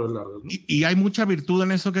las trayectorias largas, ¿no? Y hay mucha virtud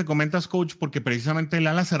en eso que comentas, coach, porque precisamente el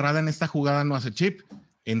ala cerrada en esta jugada no hace chip.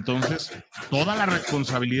 Entonces, toda la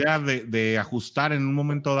responsabilidad de ajustar en un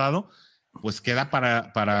momento dado, pues queda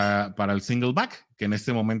para el single back, que en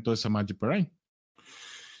este momento es Samaje Perine.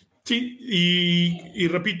 Sí, y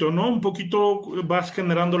repito, ¿no? Un poquito vas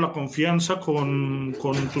generando la confianza con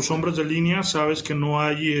tus hombres de línea, sabes que no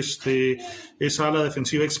hay esa ala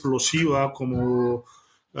defensiva explosiva como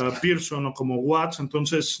Pearson o como Watts,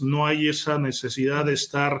 entonces no hay esa necesidad de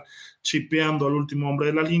estar chipeando al último hombre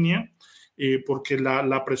de la línea, porque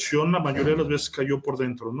la presión la mayoría de las veces cayó por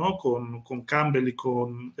dentro, ¿no? Con Campbell y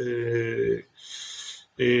con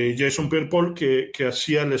Jason Pierre-Paul que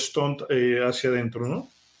hacía el stunt hacia adentro, ¿no?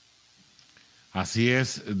 Así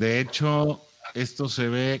es, de hecho, esto se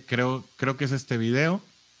ve, creo que es este video.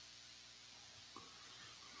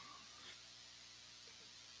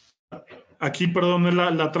 Aquí, perdón, es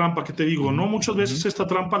la trampa que te digo, ¿no? Muchas veces esta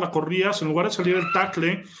trampa la corrías, en lugar de salir el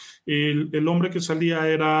tackle, el hombre que salía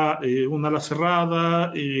era una ala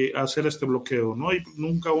cerrada, hacer este bloqueo, ¿no? Y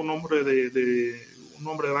nunca un hombre de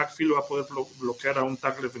backfield va a poder bloquear a un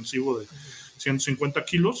tackle defensivo de 150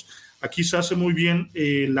 kilos. Aquí se hace muy bien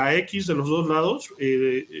la X de los dos lados.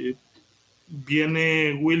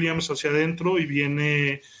 Viene Williams hacia adentro y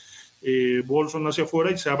viene Bolson hacia afuera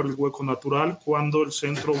y se abre el hueco natural cuando el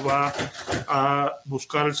centro va a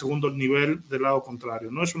buscar el segundo nivel del lado contrario,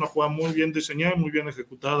 ¿no? Es una jugada muy bien diseñada, muy bien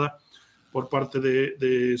ejecutada por parte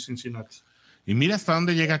de Cincinnati. Y mira hasta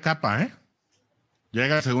dónde llega Capa, ¿eh?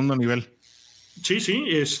 Llega al segundo nivel. Sí,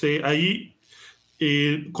 ahí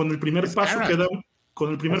con el primer paso queda... Con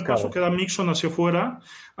el primer paso que da Mixon hacia afuera,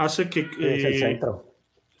 hace que... es el centro.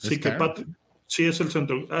 Sí, es el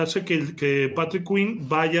centro. Hace que Patrick Quinn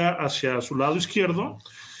vaya hacia su lado izquierdo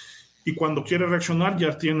y cuando quiere reaccionar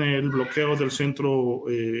ya tiene el bloqueo del centro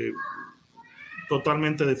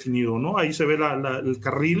totalmente definido, ¿no? Ahí se ve el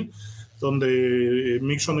carril donde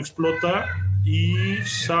Mixon explota y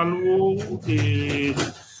salvo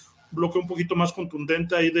bloqueo un poquito más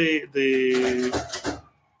contundente ahí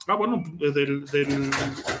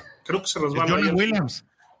creo que se resbala. Johnny Williams.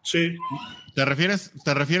 Sí. ¿Te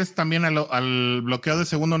refieres también al bloqueo de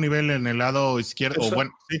segundo nivel en el lado izquierdo?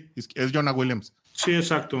 Bueno, sí, es Jonah Williams. Sí,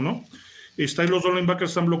 exacto, ¿no? Ahí los dos linebackers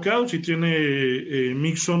están bloqueados y tiene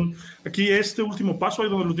Mixon. Aquí este último paso, ahí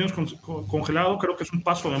donde lo tienes congelado, creo que es un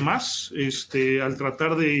paso de más. Al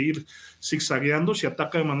tratar de ir zigzagueando, si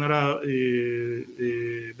ataca de manera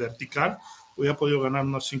vertical, hubiera podido ganar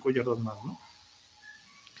unas 5 yardas más, ¿no?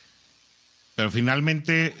 Pero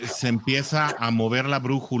finalmente se empieza a mover la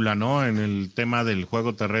brújula, ¿no? En el tema del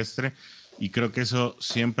juego terrestre y creo que eso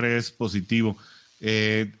siempre es positivo.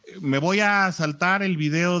 Me voy a saltar el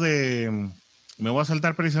video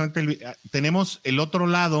tenemos el otro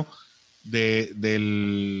lado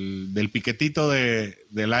del piquetito de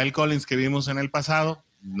La'el Collins que vimos en el pasado,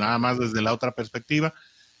 nada más desde la otra perspectiva.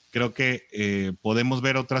 Creo que podemos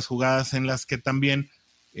ver otras jugadas en las que también,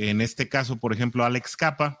 en este caso, por ejemplo, Alex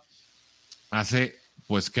Capa hace,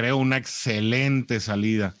 pues creo, una excelente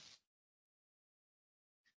salida.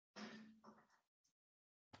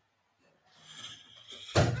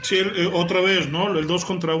 Sí, otra vez, ¿no? El 2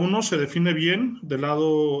 contra 1 se define bien del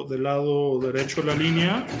lado derecho de la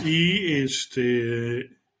línea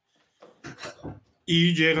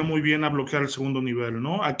y llega muy bien a bloquear el segundo nivel,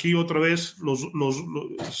 ¿no? Aquí otra vez,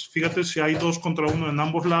 fíjate si hay 2 contra 1 en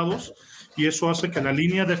ambos lados y eso hace que la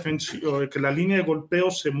línea de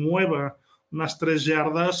golpeo se mueva unas 3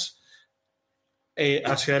 yardas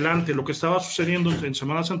hacia adelante. Lo que estaba sucediendo en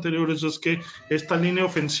semanas anteriores es que esta línea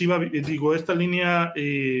ofensiva, esta línea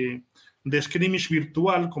de scrimmage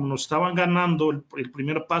virtual, como nos estaban ganando el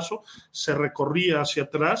primer paso, se recorría hacia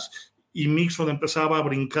atrás y Mixon empezaba a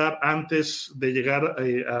brincar antes de llegar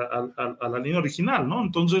a la línea original, ¿no?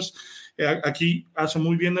 Entonces, aquí hace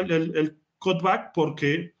muy bien el cutback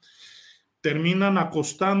porque terminan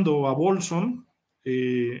acostando a Bolson.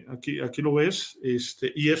 Aquí lo ves,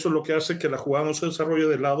 y eso es lo que hace que la jugada no se desarrolle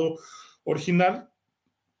del lado original,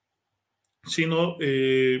 sino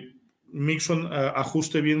Mixon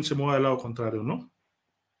ajuste bien, se mueva del lado contrario, ¿no?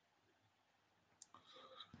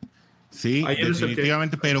 Sí,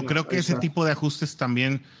 definitivamente, pero creo que ese tipo de ajustes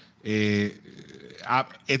también,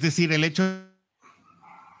 es decir, el hecho...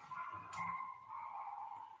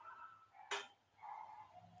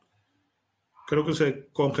 Creo que se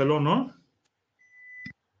congeló, ¿no?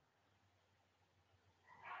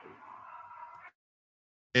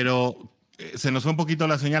 Pero se nos fue un poquito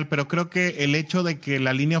la señal, pero creo que el hecho de que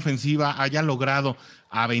la línea ofensiva haya logrado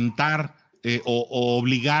aventar o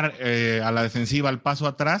obligar a la defensiva al paso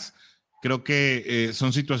atrás, creo que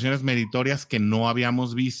son situaciones meritorias que no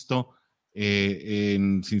habíamos visto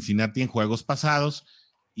en Cincinnati en juegos pasados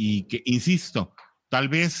y que, insisto, tal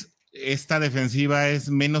vez esta defensiva es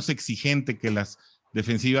menos exigente que las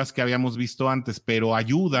defensivas que habíamos visto antes, pero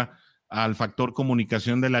ayuda al factor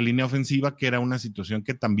comunicación de la línea ofensiva, que era una situación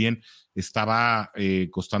que también estaba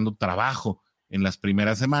costando trabajo en las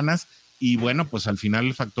primeras semanas. Y bueno, pues al final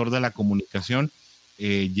el factor de la comunicación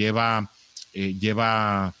lleva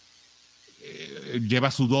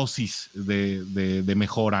su dosis de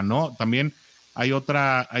mejora, ¿no? También hay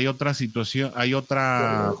otra situación, hay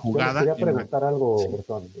otra jugada. Yo quería preguntar algo,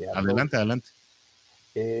 Bertón. Adelante.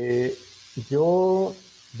 Yo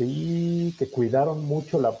vi que cuidaron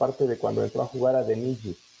mucho la parte de cuando entró a jugar a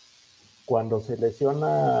Denigi. Cuando se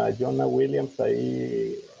lesiona Jonah Williams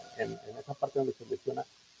ahí, en esa parte donde se lesiona,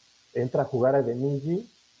 entra a jugar a Denigi,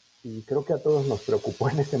 y creo que a todos nos preocupó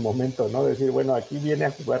en ese momento, ¿no? Decir, bueno, aquí viene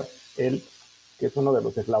a jugar él, que es uno de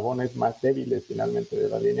los eslabones más débiles finalmente de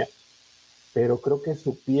la línea, pero creo que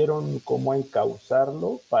supieron cómo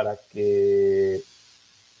encauzarlo para que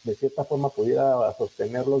de cierta forma pudiera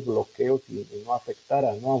sostener los bloqueos y no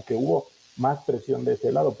afectara, ¿no? Aunque hubo más presión de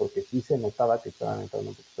ese lado, porque sí se notaba que estaban entrando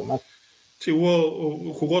un poquito más. Sí,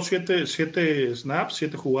 jugó 7 snaps,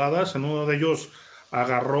 7 jugadas. En uno de ellos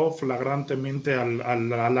agarró flagrantemente al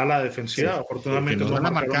ala defensiva. Sí, afortunadamente no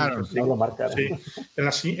lo marcaron. No lo marcaron.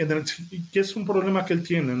 Sí. Que es un problema que él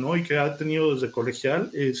tiene, ¿no? Y que ha tenido desde colegial.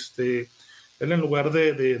 Él, en lugar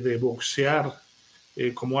de boxear,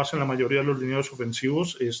 como hacen la mayoría de los linieros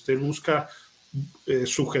ofensivos, busca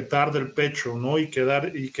sujetar del pecho, ¿no? Y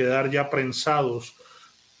quedar ya prensados,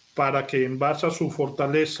 para que en base a su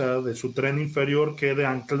fortaleza de su tren inferior quede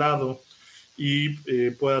anclado y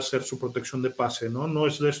pueda hacer su protección de pase, ¿no? No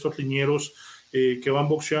es de estos linieros que van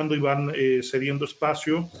boxeando y van cediendo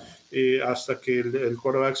espacio hasta que el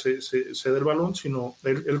quarterback se dé el balón, sino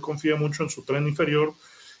él confía mucho en su tren inferior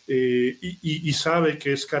y sabe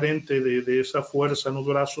que es carente de esa fuerza en los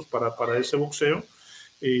brazos para ese boxeo.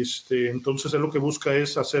 Entonces él lo que busca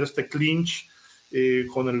es hacer este clinch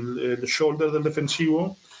con el shoulder del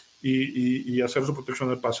defensivo y hacer su protección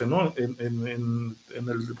del pase, ¿no? En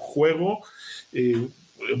el juego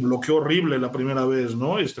bloqueó horrible la primera vez,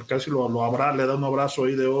 ¿no? Casi le da un abrazo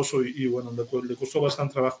ahí de oso y bueno, le costó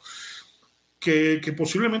bastante trabajo. Que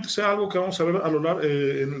posiblemente sea algo que vamos a ver a lo largo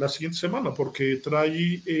en la siguiente semana, porque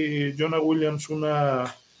trae Jonah Williams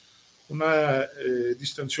una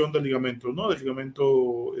distensión del ligamento, ¿no? Del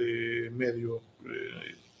ligamento medio.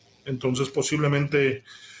 Entonces posiblemente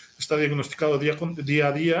está diagnosticado día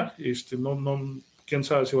a día. Quién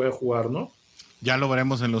sabe si vaya a jugar, ¿no? Ya lo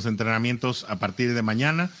veremos en los entrenamientos a partir de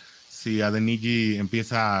mañana, si Adeniji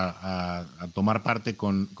empieza a tomar parte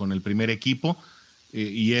con el primer equipo,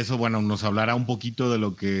 y eso, bueno, nos hablará un poquito de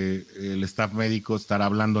lo que el staff médico estará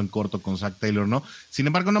hablando en corto con Zac Taylor, ¿no? Sin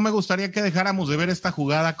embargo, no me gustaría que dejáramos de ver esta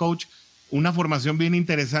jugada, coach, una formación bien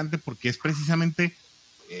interesante, porque es precisamente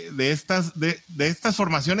de estas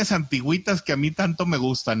formaciones antigüitas que a mí tanto me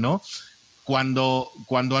gustan, ¿no? Cuando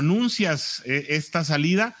anuncias esta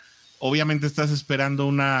salida, obviamente estás esperando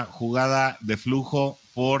una jugada de flujo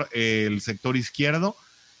por el sector izquierdo,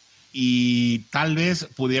 y tal vez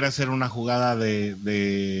pudiera ser una jugada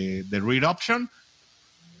de read option,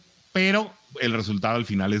 pero el resultado al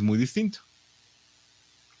final es muy distinto.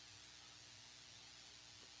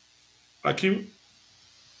 Aquí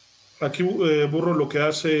Burro lo que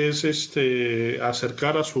hace es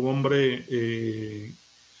acercar a su hombre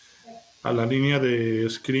a la línea de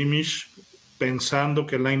scrimmage, pensando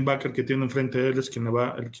que el linebacker que tiene enfrente de él es quien le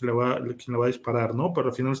va a disparar, ¿no? Pero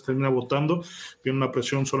al final se termina botando, viene una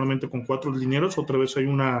presión solamente con 4 linieros. Otra vez hay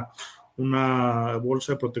una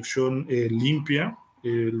bolsa de protección limpia.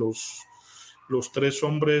 Los 3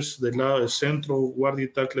 hombres del lado del centro, guardia y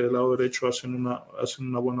tackle del lado derecho hacen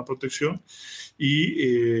una buena protección.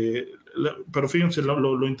 Pero fíjense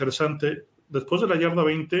lo interesante, después de la yarda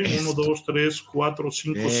 20, 1, 2, 3, 4,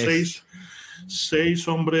 5, 6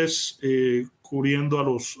 hombres cubriendo a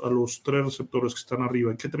los 3 receptores que están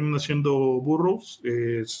arriba. ¿Qué termina haciendo Burrows?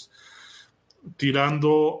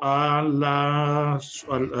 Tirando a la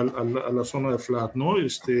zona de flat, ¿no?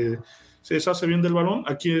 Se deshace bien del balón.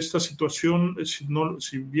 Aquí esta situación,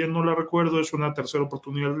 si bien no la recuerdo, es una tercera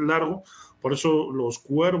oportunidad largo, por eso los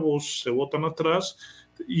cuervos se botan atrás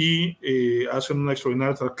y hacen una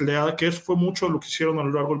extraordinaria tacleada, que eso fue mucho lo que hicieron a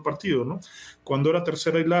lo largo del partido, ¿no? Cuando era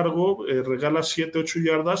tercera y largo, regalas 7, 8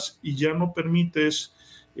 yardas y ya no permites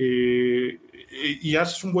y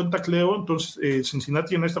haces un buen tacleo. Entonces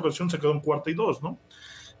Cincinnati en esta ocasión se quedó en 4ª y 2, ¿no?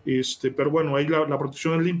 Pero bueno, ahí la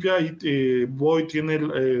protección es limpia y Boyd tiene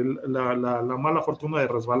la mala fortuna de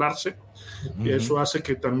resbalarse. Y eso hace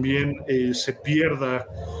que también se pierda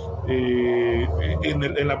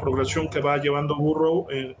en la progresión que va llevando Burrow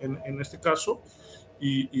en este caso,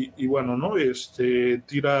 y bueno, ¿no?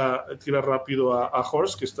 Tira rápido a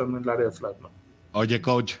Hurst, que está en el área de flat, ¿no? Oye,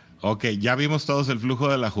 coach, ok, ya vimos todos el flujo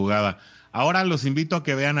de la jugada. Ahora los invito a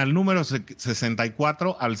que vean al número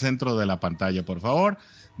 64 al centro de la pantalla, por favor,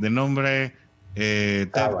 de nombre Ted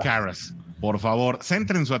Karras. Por favor,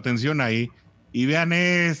 centren su atención ahí y vean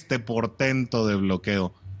este portento de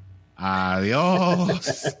bloqueo.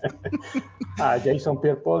 Adiós. A Jason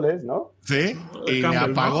Pierre-Paul, ¿no? Sí, y Campbell, le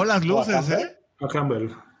apagó, ¿no? las luces, ¿eh? A Campbell.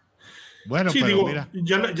 Bueno, Sí, pero digo, mira.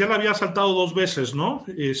 ya la había saltado 2 veces, ¿no?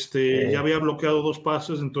 Ya había bloqueado 2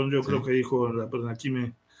 pases, entonces yo creo que dijo, pues aquí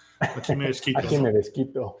me desquito. Aquí ¿no? me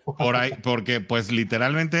desquito. Por ahí, porque pues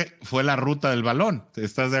literalmente fue la ruta del balón.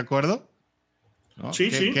 ¿Estás de acuerdo? ¿No?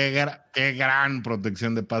 Sí, sí. Qué gran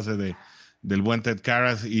protección de pase del buen Ted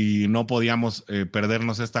Karras, y no podíamos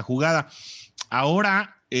perdernos esta jugada.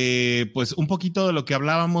 Ahora, pues un poquito de lo que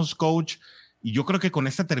hablábamos, coach, y yo creo que con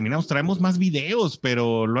esta terminamos. Traemos más videos,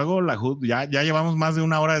 pero luego ya llevamos más de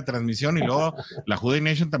 1 hora de transmisión y luego la Juday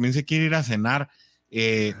Nation también se quiere ir a cenar.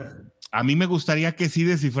 A mí me gustaría que sí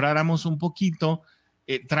descifráramos un poquito.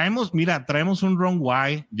 Traemos un wrong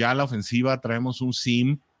why ya a la ofensiva, traemos un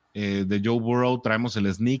sim de Joe Burrow, traemos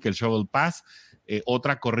el sneak, el shovel pass,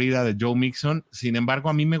 otra corrida de Joe Mixon. Sin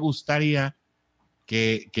embargo, a mí me gustaría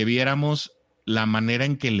que viéramos la manera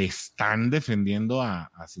en que le están defendiendo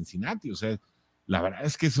a Cincinnati. O sea, la verdad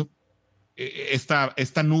es que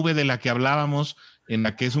esta nube de la que hablábamos, en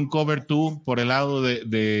la que es un cover 2 por el lado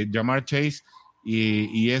de Ja'Marr Chase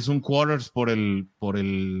y es un quarters por el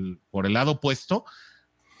lado opuesto,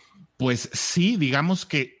 pues sí, digamos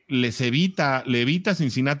que le evita a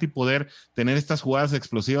Cincinnati poder tener estas jugadas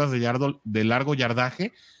explosivas de largo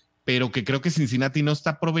yardaje, pero que creo que Cincinnati no está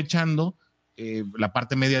aprovechando la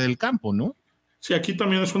parte media del campo, ¿no? Sí, aquí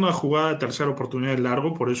también es una jugada de tercera oportunidad de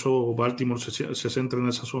largo, por eso Baltimore se centra en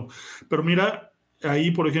esa zona. Pero mira, ahí,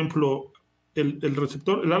 por ejemplo, el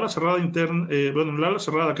receptor, el ala cerrada interna, el ala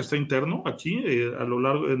cerrada que está interno, aquí, a lo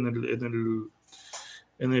largo, en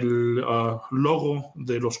el logo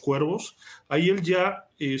de los Cuervos, ahí él ya,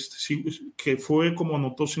 que fue como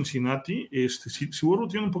anotó Cincinnati, si Burrow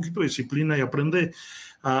tiene un poquito de disciplina y aprende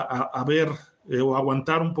a ver o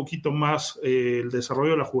aguantar un poquito más el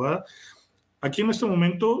desarrollo de la jugada, aquí en este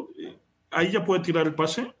momento, ahí ya puede tirar el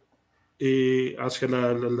pase hacia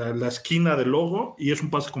la esquina del logo y es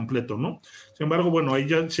un pase completo, ¿no? Sin embargo, bueno, ahí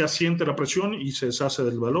ya se asiente la presión y se deshace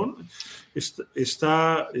del balón.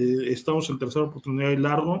 Estamos en tercera oportunidad y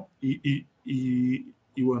largo y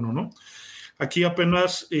bueno, ¿no? Aquí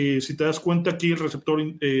apenas, si te das cuenta, aquí el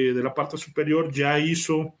receptor de la parte superior ya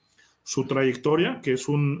hizo su trayectoria, que es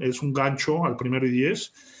un gancho al 1º y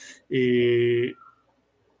 10.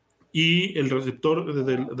 Y el receptor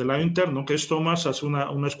del lado interno, que es Thomas, hace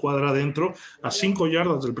una escuadra adentro a 5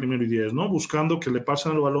 yardas del 1º y 10, ¿no? Buscando que le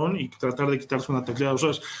pasen el balón y tratar de quitarse una tacleada. O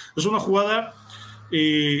sea, es una jugada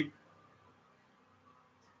que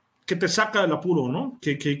te saca del apuro, ¿no?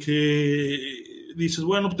 Que dices,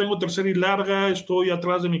 bueno, tengo tercera y larga, estoy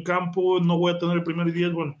atrás de mi campo, no voy a tener el 1º y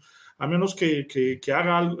 10, bueno, a menos que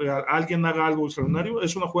alguien haga algo extraordinario,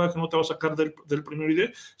 es una jugada que no te va a sacar del 1º y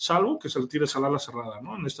 10, salvo que se le tires al ala cerrada,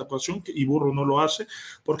 ¿no? En esta ocasión, y Burrow no lo hace.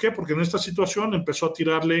 ¿Por qué? Porque en esta situación empezó a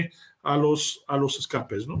tirarle a los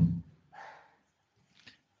escapes, ¿no?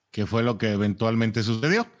 Que fue lo que eventualmente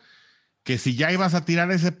sucedió. Que si ya ibas a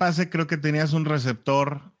tirar ese pase, creo que tenías un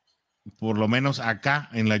receptor, por lo menos acá,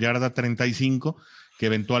 en la yarda 35, que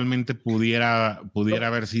eventualmente pudiera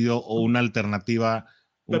haber sido una alternativa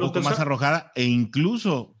un poco más arrojada, e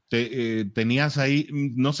incluso tenías ahí,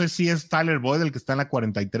 no sé si es Tyler Boyd el que está en la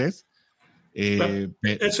 43.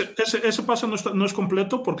 Ese pase no es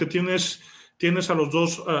completo porque tienes a los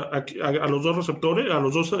dos receptores, a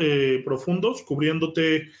los dos profundos,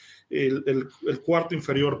 cubriéndote el cuarto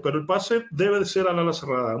inferior, pero el pase debe de ser al ala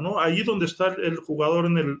cerrada, ¿no? Ahí donde está el jugador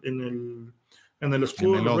en el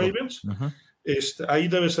escudo de los Ravens. Uh-huh. Ahí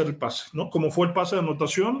debe ser el pase, ¿no? Como fue el pase de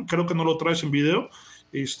anotación, creo que no lo traes en video,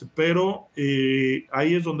 pero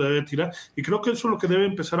ahí es donde debe tirar, y creo que eso es lo que debe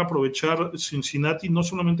empezar a aprovechar Cincinnati, no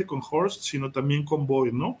solamente con Hurst, sino también con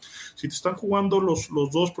Boyd, ¿no? Si te están jugando los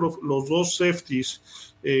dos safeties,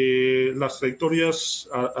 las trayectorias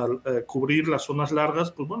a cubrir las zonas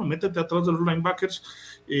largas, pues bueno, métete atrás de los linebackers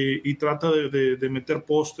y trata de meter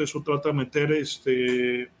postes o trata de meter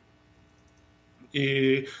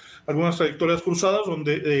algunas trayectorias cruzadas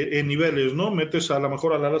donde en niveles, ¿no? Metes a lo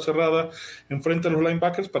mejor al ala cerrada enfrente a los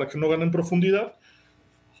linebackers para que no ganen profundidad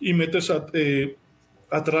y metes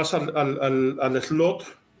atrás al slot.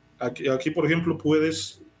 Aquí, por ejemplo,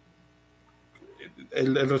 puedes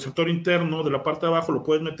el receptor interno de la parte de abajo lo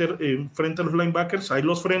puedes meter frente a los linebackers, ahí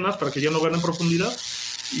los frenas para que ya no ganen profundidad,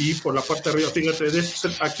 y por la parte de arriba, fíjate,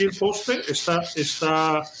 aquí el poste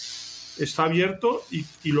está abierto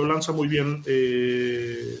y lo lanza muy bien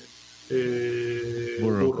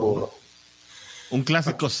Burrow, ¿no? Un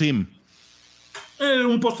clásico sim.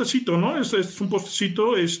 Un postecito, ¿no? Es un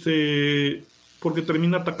postecito, porque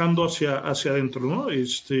termina atacando hacia adentro, ¿no?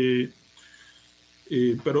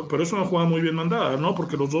 Pero es una jugada muy bien mandada, ¿no?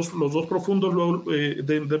 Porque los dos profundos luego,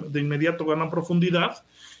 de inmediato ganan profundidad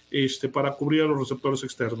para cubrir a los receptores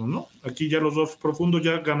externos, ¿no? Aquí ya los dos profundos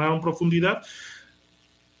ya ganaron profundidad.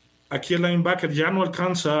 Aquí el linebacker ya no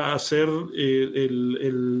alcanza a hacer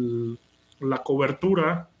la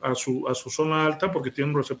cobertura a su zona alta porque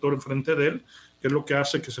tiene un receptor enfrente de él, que es lo que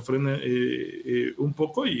hace que se frene un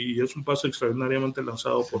poco, y es un pase extraordinariamente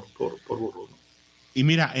lanzado por Burrow, ¿no? Y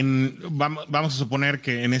mira, vamos a suponer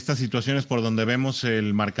que en estas situaciones por donde vemos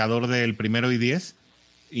el marcador del 1st y 10,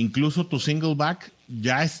 incluso tu single back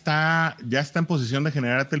ya está en posición de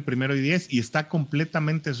generarte el 1st y 10 y está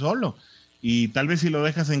completamente solo. Y tal vez si lo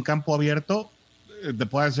dejas en campo abierto, te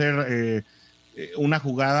puede hacer una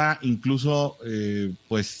jugada incluso,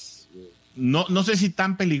 pues, no sé si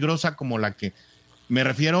tan peligrosa como la que me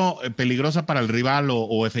refiero, peligrosa para el rival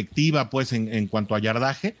o efectiva, pues, en cuanto a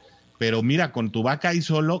yardaje. Pero mira, con tu back ahí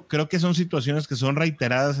solo, creo que son situaciones que son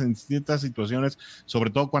reiteradas en distintas situaciones, sobre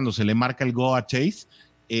todo cuando se le marca el go a Chase,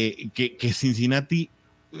 que Cincinnati,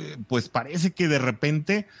 pues parece que de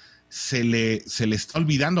repente se le está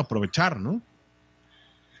olvidando aprovechar, ¿no?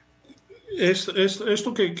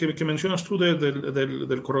 Esto que mencionas tú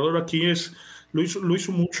del corredor aquí lo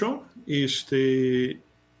hizo mucho,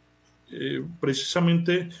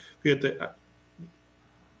 precisamente, fíjate,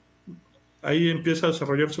 ahí empieza a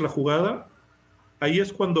desarrollarse la jugada, ahí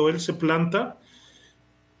es cuando él se planta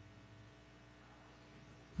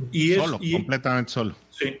completamente solo.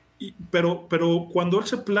 Sí, pero cuando él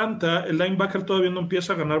se planta, el linebacker todavía no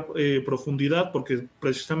empieza a ganar profundidad porque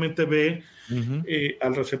precisamente ve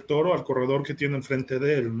al receptor o al corredor que tiene enfrente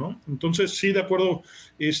de él, ¿no? Entonces, sí, de acuerdo,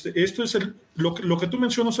 esto es lo que tú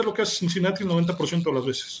mencionas es lo que hace Cincinnati el 90% de las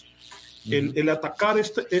veces. El atacar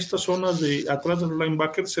estas zonas de atrás de los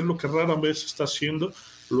linebackers es lo que rara vez está haciendo.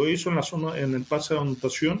 Lo hizo en el pase de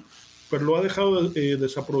anotación, pero lo ha dejado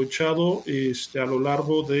desaprovechado a lo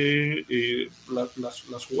largo de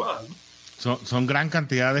las jugadas, ¿no? Son gran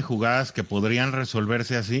cantidad de jugadas que podrían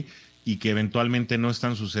resolverse así y que eventualmente no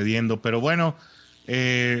están sucediendo. Pero bueno,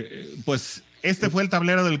 pues fue el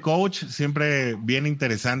tablero del coach, siempre bien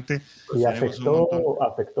interesante. Y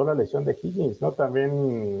afectó la lesión de Higgins, ¿no?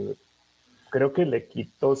 También creo que le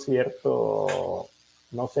quitó cierta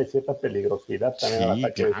peligrosidad también al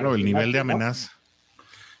ataque. Sí, claro, el nivel de amenaza.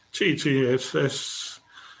 Sí,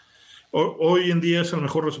 hoy en día es el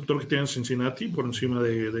mejor receptor que tiene Cincinnati por encima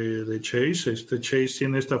de Chase. Chase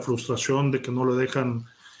tiene esta frustración de que no lo dejan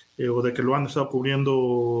o de que lo han estado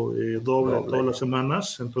cubriendo doble todas las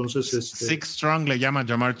semanas. Entonces, Six Strong le llama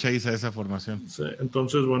Jamar Chase a esa formación. Sí,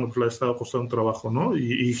 entonces, bueno, pues le ha estado costando trabajo, ¿no?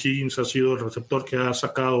 Y Higgins ha sido el receptor que ha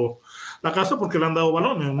sacado la casa porque le han dado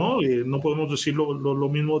balones, ¿no? No podemos decir lo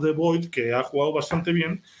mismo de Boyd, que ha jugado bastante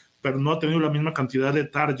bien, pero no ha tenido la misma cantidad de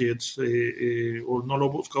targets o no lo ha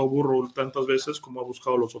buscado Burrow tantas veces como ha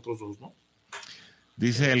buscado los otros dos, ¿no?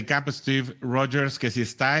 Dice el Cap Steve Rogers que si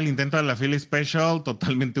está el intento de la Philly Special,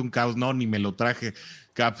 totalmente un caos. No, ni me lo traje,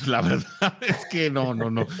 Cap. La verdad es que no,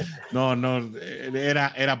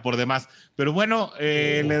 era por demás. Pero bueno,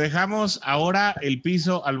 le dejamos ahora el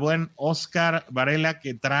piso al buen Oscar Varela,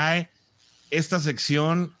 que trae esta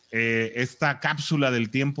sección, esta cápsula del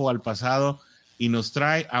tiempo al pasado, y nos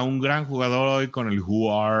trae a un gran jugador hoy con el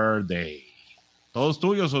Who Are They. Todos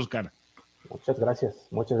tuyos, Oscar. Muchas gracias,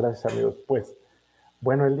 amigos. Pues,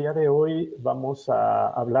 bueno, el día de hoy vamos a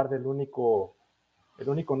hablar del único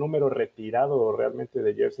número retirado realmente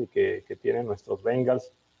de jersey que tienen nuestros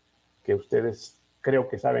Bengals, que ustedes creo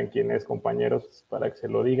que saben quién es, compañeros, para que se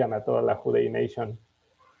lo digan a toda la Juday Nation.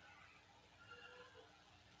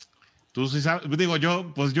 Tú sí sabes, digo,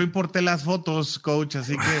 yo importé las fotos, coach,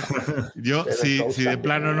 así que yo, si de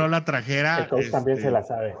plano no la trajera. El coach también se la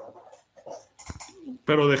sabe.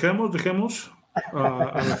 Pero dejemos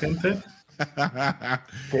a la gente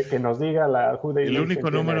que nos diga la Juday. El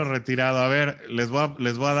único número retirado. A ver, les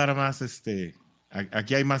voy a dar más,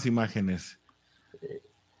 aquí hay más imágenes.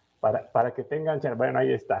 Para que tengan, bueno,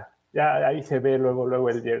 ahí está. Ya ahí se ve luego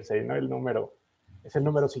el jersey, ¿no? El número. Es el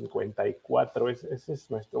número 54, ese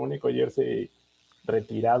es nuestro único jersey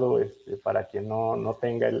retirado, para quien no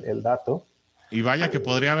tenga el dato. Y vaya que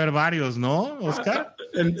podría haber varios, ¿no, Oscar?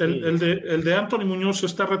 El de Anthony Muñoz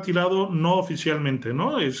está retirado no oficialmente,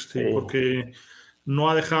 ¿no? Sí. Porque no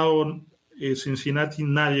ha dejado Cincinnati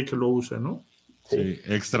nadie que lo use, ¿no? Sí,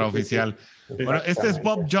 extraoficial. Sí. Bueno, este es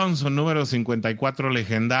Bob Johnson, número 54,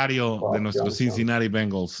 legendario Bob de nuestros Johnson. Cincinnati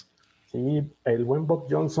Bengals. Sí, el buen Bob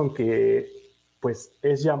Johnson, que pues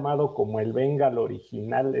es llamado como el Bengal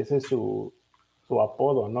original, ese es su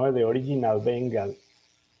apodo, ¿no? De Original Bengal,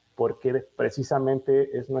 porque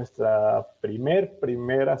precisamente es nuestra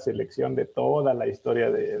primera selección de toda la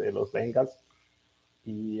historia de los Bengals.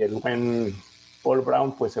 Y el buen Paul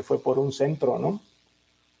Brown pues se fue por un centro, ¿no?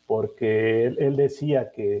 Porque él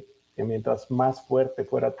decía que mientras más fuerte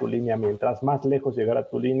fuera tu línea, mientras más lejos llegara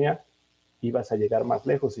tu línea, ibas a llegar más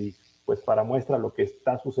lejos, y pues para muestra lo que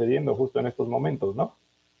está sucediendo justo en estos momentos, ¿no?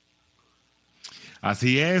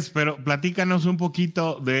 Así es, pero platícanos un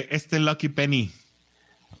poquito de este Lucky Penny.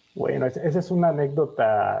 Bueno, esa es una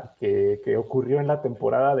anécdota que ocurrió en la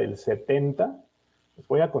temporada del 70. Les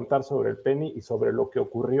voy a contar sobre el Penny y sobre lo que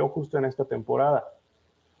ocurrió justo en esta temporada.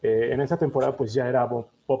 En esa temporada pues ya era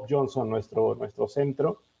Bob Johnson nuestro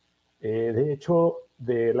centro. De hecho,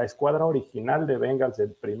 de la escuadra original de Bengals,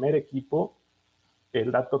 del primer equipo,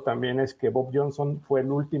 el dato también es que Bob Johnson fue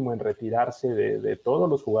el último en retirarse de todos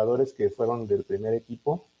los jugadores que fueron del primer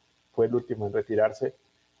equipo, fue el último en retirarse.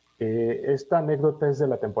 Esta anécdota es de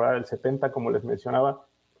la temporada del 70, como les mencionaba.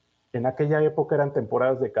 En aquella época eran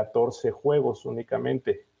temporadas de 14 juegos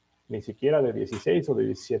únicamente, ni siquiera de 16 o de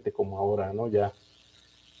 17 como ahora, ¿no? Ya.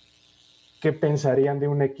 ¿Qué pensarían de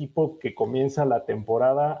un equipo que comienza la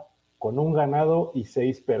temporada con 1 ganado y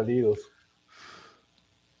 6 perdidos?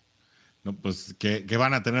 No, pues que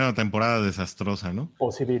van a tener una temporada desastrosa, ¿no?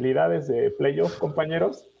 ¿Posibilidades de playoff,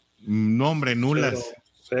 compañeros? No, hombre, nulas.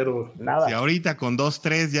 Cero. Nada. Si ahorita con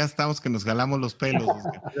 2-3 ya estamos que nos jalamos los pelos.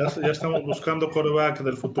 Ya estamos buscando quarterback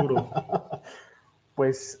del futuro.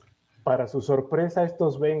 Pues para su sorpresa,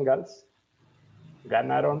 estos Bengals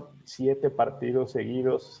ganaron 7 partidos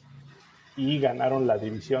seguidos y ganaron la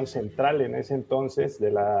división central en ese entonces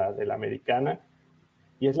de la americana,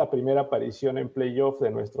 y es la primera aparición en playoff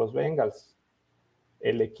de nuestros Bengals,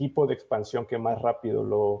 el equipo de expansión que más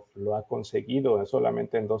rápido lo ha conseguido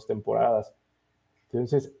solamente en 2 temporadas.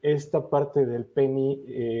 Entonces, esta parte del Penny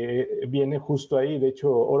viene justo ahí. De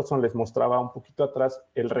hecho, Orson les mostraba un poquito atrás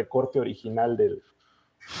el recorte original del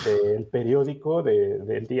periódico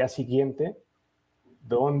del día siguiente,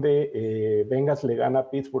 donde Bengals le gana a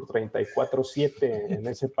Pittsburgh 34-7 en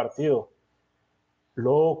ese partido.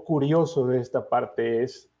 Lo curioso de esta parte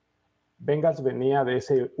es, Bengals venía de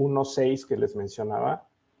ese 1-6 que les mencionaba,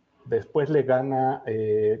 después le gana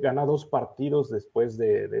 2 partidos después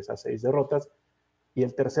de esas 6 derrotas, y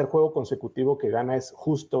el tercer juego consecutivo que gana es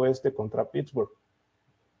justo este contra Pittsburgh.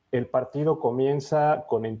 El partido comienza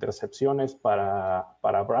con intercepciones para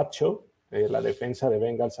Bradshaw, la defensa de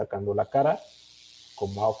Bengals sacando la cara,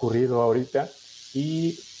 como ha ocurrido ahorita,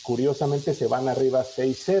 y curiosamente se van arriba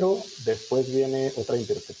 6-0, después viene otra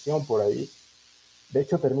intercepción por ahí. De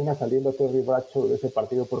hecho, termina saliendo Terry Bradshaw de ese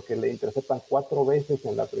partido porque le interceptan 4 veces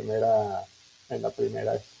en la primera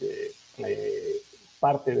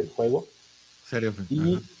parte del juego. ¿Serio?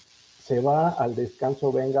 Y se va al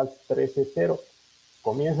descanso Bengals 13-0.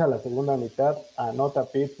 Comienza la segunda mitad, anota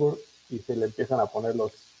Pittsburgh y se le empiezan a poner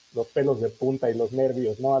los pelos de punta y los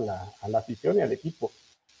nervios, ¿no? a la afición y al equipo.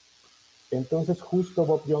 Entonces justo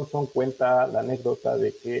Bob Johnson cuenta la anécdota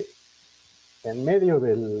de que en medio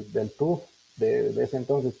del turf de ese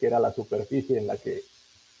entonces, que era la superficie en la que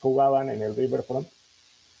jugaban en el Riverfront,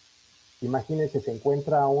 imagínense, se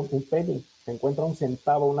encuentra un penny, se encuentra un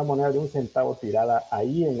centavo, una moneda de 1 centavo tirada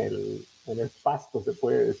ahí en el pasto, se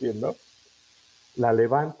puede decir, ¿no? La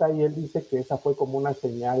levanta y él dice que esa fue como una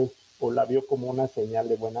señal, o la vio como una señal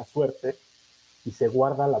de buena suerte, y se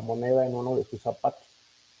guarda la moneda en uno de sus zapatos.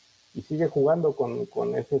 Y sigue jugando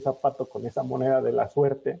con ese zapato, con esa moneda de la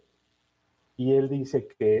suerte, y él dice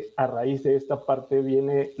que a raíz de esta parte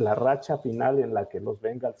viene la racha final en la que los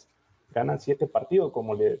Bengals ganan 7 partidos,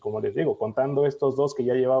 como les digo, contando estos 2 que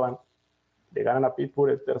ya llevaban. Le ganan a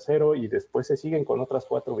Pittsburgh el tercero y después se siguen con otras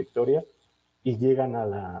 4 victorias y llegan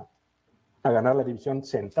a ganar la división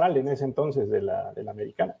central en ese entonces de la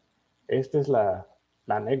americana. Esta es la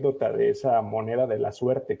anécdota de esa moneda de la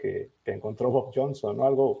suerte que encontró Bob Johnson, ¿no?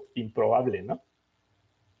 Algo improbable, ¿no?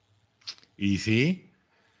 Y sí,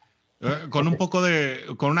 con un poco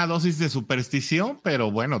con una dosis de superstición,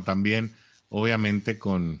 pero bueno, también obviamente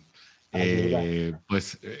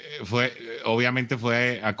obviamente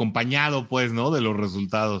fue acompañado, pues, ¿no? De los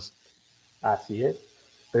resultados. Así es,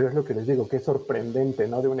 pero es lo que les digo, que es sorprendente,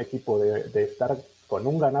 ¿no? De un equipo de estar con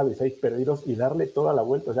un ganado y 6 perdidos y darle toda la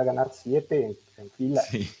vuelta, o sea, ganar 7 en fila.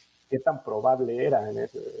 Sí. ¿Qué tan probable era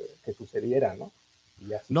que sucediera, no?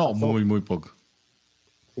 Y así no, pasó. muy, muy poco.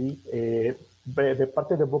 Sí, de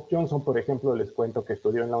parte de Bob Johnson, por ejemplo, les cuento que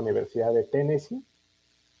estudió en la Universidad de Tennessee.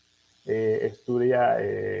 Él estudia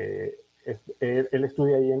ahí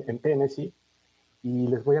en Tennessee, y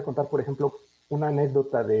les voy a contar, por ejemplo, una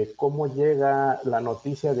anécdota de cómo llega la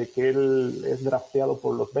noticia de que él es drafteado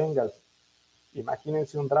por los Bengals.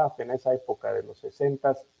 Imagínense un draft en esa época de los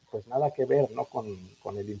 60s, pues nada que ver, ¿no?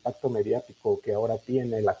 Con el impacto mediático que ahora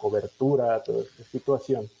tiene, la cobertura, toda esta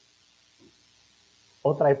situación.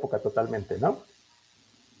 Otra época totalmente, ¿no?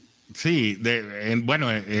 Sí, bueno,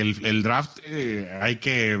 el draft, hay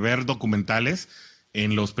que ver documentales.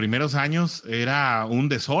 En los primeros años era un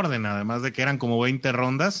desorden, además de que eran como 20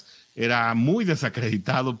 rondas, era muy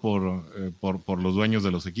desacreditado por los dueños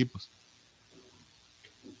de los equipos.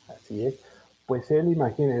 Así es. Pues él,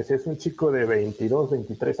 imagínense, es un chico de 22,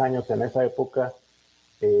 23 años en esa época,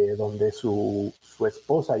 donde su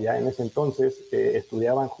esposa ya en ese entonces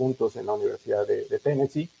estudiaban juntos en la Universidad de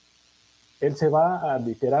Tennessee. Él se va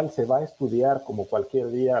a estudiar como cualquier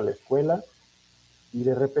día a la escuela, y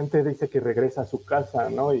de repente dice que regresa a su casa,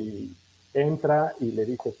 ¿no? Y entra y le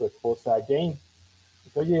dice a su esposa Jane,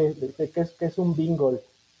 oye, ¿qué es un bingo?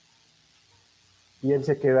 Y él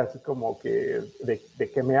se queda así como que, ¿de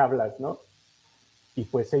qué me hablas, no? Y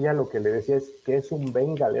pues ella lo que le decía es que es un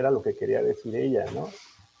Bengal, era lo que quería decir ella, ¿no?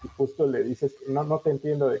 Y justo le dices, no te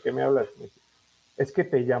entiendo, ¿de qué me hablas? Es que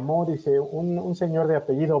te llamó, dice, un señor de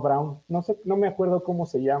apellido Brown, no me acuerdo cómo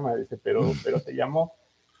se llama, dice, pero te llamó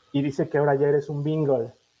y dice que ahora ya eres un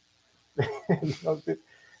Bengal. Entonces,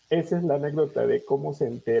 esa es la anécdota de cómo se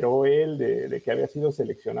enteró él de que había sido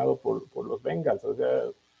seleccionado por los Bengals. O sea,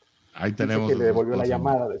 ahí tenemos que le devolvió la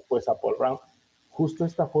llamada después a Paul Brown. Justo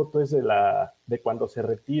esta foto es de cuando se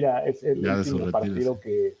retira, es el último partido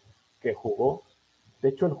que jugó. De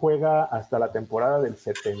hecho, él juega hasta la temporada del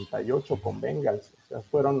 78 con Bengals. O sea,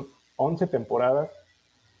 fueron 11 temporadas.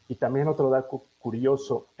 Y también otro dato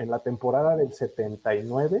curioso, en la temporada del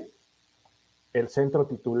 79, el centro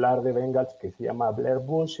titular de Bengals, que se llama Blair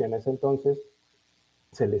Bush, en ese entonces,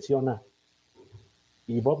 se lesiona.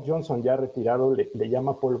 Y Bob Johnson, ya retirado, le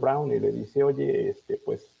llama a Paul Brown y le dice, oye,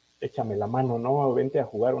 pues échame la mano, ¿no? Vente a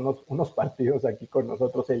jugar unos partidos aquí con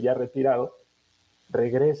nosotros. Él ya retirado,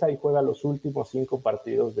 regresa y juega los últimos 5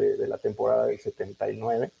 partidos de la temporada del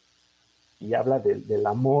 79, y habla del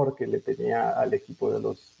amor que le tenía al equipo de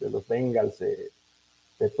los Bengals,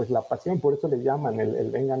 pues la pasión, por eso le llaman el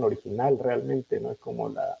Bengal original realmente, ¿no? Es como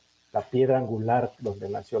la piedra angular donde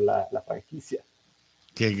nació la franquicia.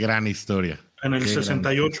 Qué gran historia. En el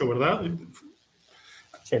 68, ¿verdad?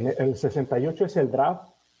 En el 68 es el draft.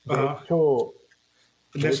 De hecho,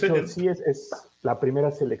 sí es la primera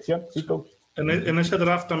selección. ¿Sí, coach? En ese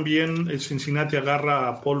draft también el Cincinnati agarra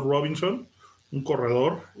a Paul Robinson, un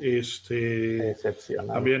corredor, excepcional.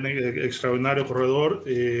 También extraordinario corredor,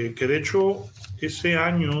 que de hecho ese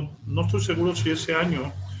año, no estoy seguro si ese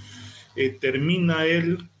año termina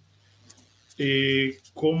él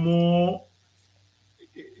como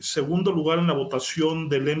segundo lugar en la votación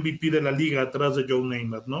del MVP de la liga atrás de Joe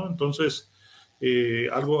Namath, ¿no? Entonces,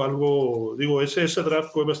 digo, ese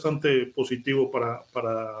draft fue bastante positivo para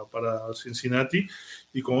Cincinnati,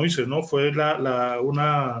 y como dices, ¿no? Fue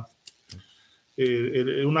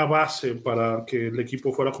una base para que el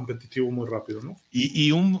equipo fuera competitivo muy rápido, ¿no?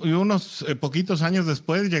 Y unos poquitos años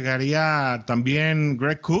después llegaría también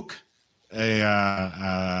Greg Cook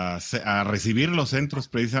a recibir los centros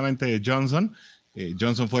precisamente de Johnson.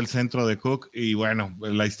 Johnson fue el centro de Cook, y bueno,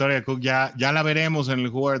 la historia de Cook ya la veremos en el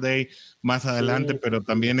Howard Day más adelante, sí, pero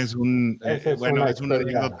también es una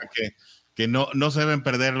anécdota que no se deben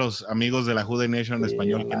perder los amigos de la Houday Nation en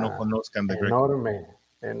español que no conozcan de Greg Cook.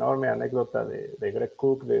 Enorme anécdota de Greg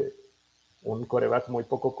Cook, de un quarterback muy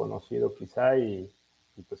poco conocido quizá, y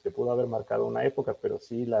pues que pudo haber marcado una época, pero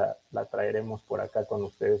sí la traeremos por acá con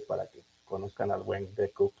ustedes para que conozcan al buen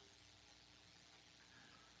Greg Cook.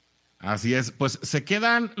 Así es, pues se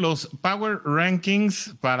quedan los Power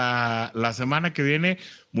Rankings para la semana que viene.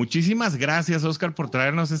 Muchísimas gracias, Oscar, por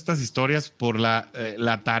traernos estas historias, por la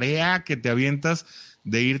tarea que te avientas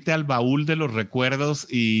de irte al baúl de los recuerdos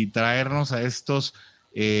y traernos a estos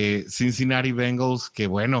Cincinnati Bengals que,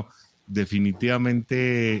 bueno,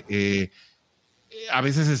 definitivamente a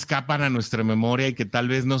veces escapan a nuestra memoria y que tal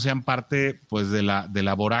vez no sean parte, pues, de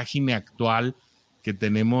la vorágine actual que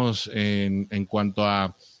tenemos en cuanto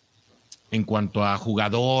a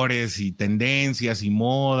jugadores y tendencias y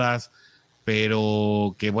modas,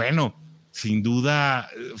 pero que, bueno, sin duda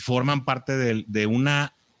forman parte de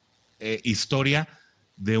una historia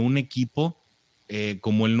de un equipo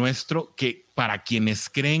como el nuestro, que para quienes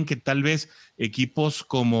creen que tal vez equipos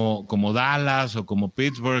como Dallas o como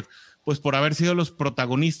Pittsburgh, pues por haber sido los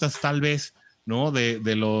protagonistas tal vez, ¿no?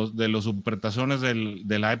 de los supertazones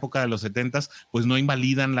de la época de los 70s, pues no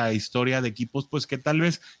invalidan la historia de equipos pues que tal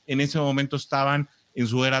vez en ese momento estaban en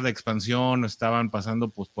su era de expansión, estaban pasando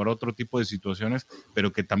pues por otro tipo de situaciones,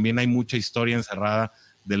 pero que también hay mucha historia encerrada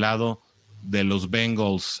del lado de los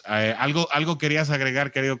Bengals. ¿Algo querías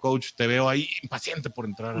agregar, querido coach? Te veo ahí impaciente por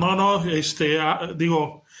entrar. No,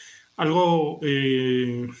 digo, algo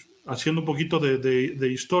haciendo un poquito de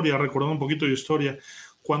historia, recordando un poquito de historia.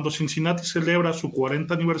 Cuando Cincinnati celebra su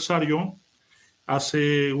 40 aniversario,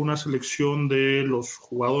 hace una selección de los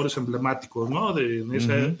jugadores emblemáticos, ¿no?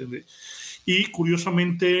 Y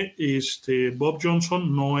curiosamente, Bob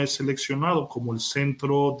Johnson no es seleccionado como el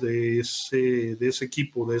centro de ese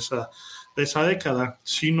equipo, de esa década,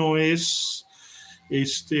 sino es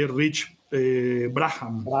Rich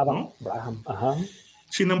Braham, ¿no? Braham, ajá.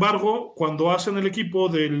 Sin embargo, cuando hacen el equipo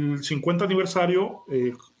del 50 aniversario,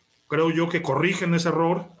 creo yo que corrigen ese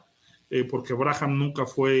error, porque Braham nunca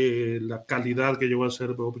fue la calidad que llegó a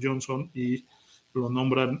ser Bob Johnson, y lo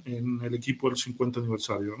nombran en el equipo del 50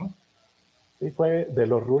 aniversario, ¿no? Sí, fue de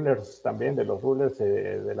los Rulers también, de los Rulers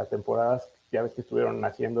de la temporada. Ya ves que estuvieron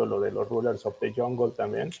haciendo lo de los Rulers of the Jungle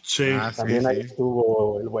también. Sí. También sí, ahí sí.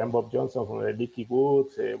 estuvo el buen Bob Johnson, con el Dickie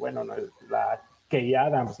Woods, la Kay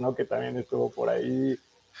Adams, ¿no? Que también estuvo por ahí,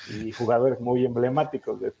 y jugadores muy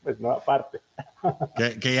emblemáticos después, ¿no? Aparte.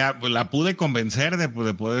 Que ya pues, la pude convencer de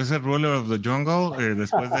poder ser Ruler of the Jungle,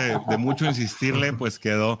 después de mucho insistirle, pues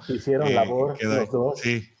quedó. Hicieron labor los dos.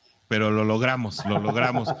 Sí, pero lo logramos.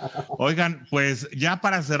 Oigan, pues ya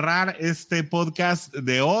para cerrar este podcast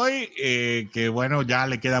de hoy, que bueno, ya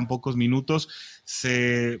le quedan pocos minutos,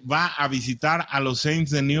 se va a visitar a los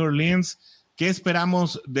Saints de New Orleans. ¿Qué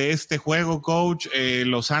esperamos de este juego, coach?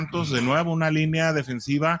 Los Santos, de nuevo, una línea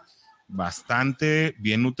defensiva bastante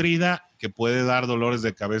bien nutrida, que puede dar dolores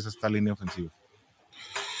de cabeza a esta línea ofensiva.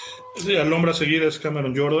 Sí, el hombre a seguir es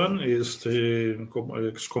Cameron Jordan,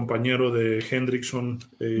 ex compañero de Hendrickson,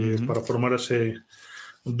 para formar ese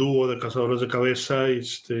dúo de cazadores de cabeza.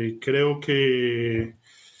 Creo que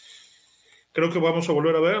vamos a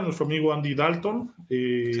volver a ver a nuestro amigo Andy Dalton,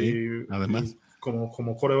 Sí, además.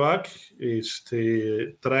 como quarterback.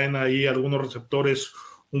 Traen ahí algunos receptores,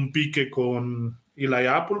 un pique con Eli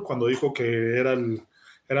Apple, cuando dijo que eran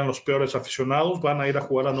los peores aficionados. Van a ir a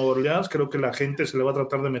jugar a Nueva Orleans. Creo que la gente se le va a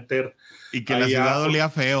tratar de meter. Y que la ciudad olía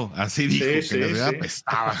feo, así dijo, que la ciudad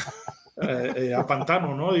apestaba. A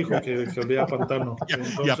pantano, ¿no? Dijo que olía a pantano.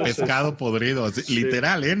 Y a pescado podrido, así, sí.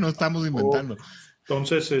 Literal, no estamos inventando.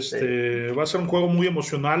 Entonces, va a ser un juego muy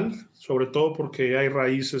emocional, sobre todo porque hay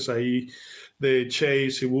raíces ahí de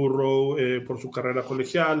Chase y Burrow por su carrera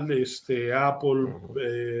colegial, Apple,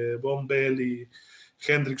 Von Bell y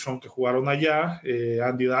Hendrickson, que jugaron allá,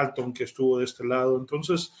 Andy Dalton, que estuvo de este lado.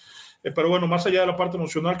 Entonces, pero bueno, más allá de la parte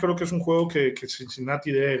emocional, creo que es un juego que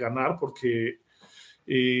Cincinnati debe ganar, porque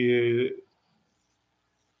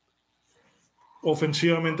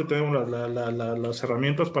ofensivamente tenemos las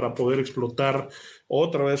herramientas para poder explotar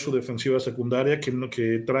otra vez su defensiva secundaria,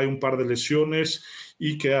 que trae un par de lesiones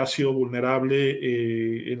y que ha sido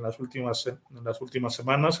vulnerable en las últimas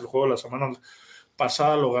semanas. El juego de la semana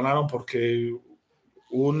pasada lo ganaron porque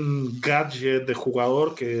un gadget de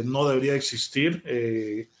jugador que no debería existir.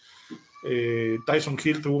 Tyson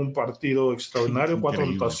Hill tuvo un partido extraordinario, 4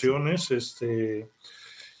 anotaciones.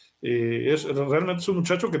 Realmente es un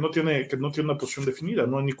muchacho que no tiene una posición definida,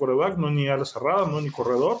 no es ni quarterback, no es ni ala cerrada, no es ni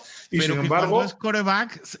corredor, y pero sin embargo cuando es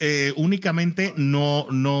quarterback únicamente no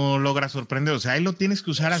logra sorprender. O sea, ahí lo tienes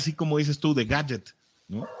que usar así como dices tú, de gadget,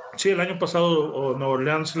 ¿no? Sí, el año pasado Nueva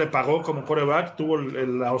Orleans le pagó como quarterback, tuvo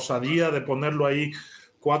la osadía de ponerlo ahí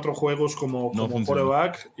 4 juegos como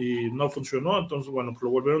quarterback y no funcionó. Entonces, bueno, pues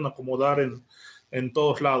lo volvieron a acomodar en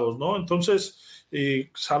todos lados, ¿no? Entonces,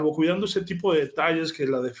 salvo cuidando ese tipo de detalles, que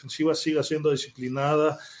la defensiva siga siendo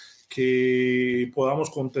disciplinada, que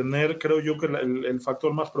podamos contener, creo yo que el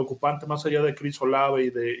factor más preocupante, más allá de Chris Olave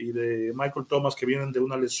y de Michael Thomas, que vienen de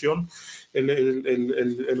una lesión,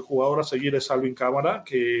 el jugador a seguir es Alvin Kamara,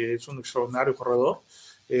 que es un extraordinario corredor,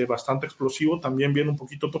 bastante explosivo, también viene un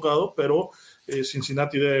poquito tocado, pero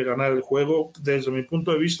Cincinnati debe ganar el juego, desde mi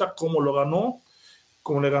punto de vista, como le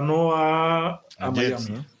ganó a Miami. Jets,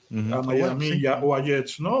 ¿no? A Miami o a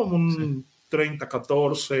Jets, ¿no? Un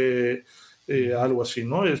 30-14, algo así,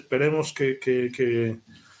 ¿no? Esperemos que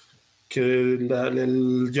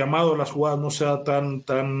el llamado a las jugadas no sea tan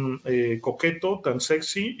coqueto, tan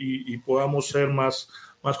sexy, y podamos ser más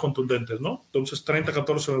más contundentes, ¿no? Entonces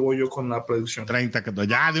 30-14 me voy yo con la predicción. 30-14,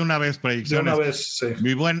 ya de una vez predicciones. De una vez, sí.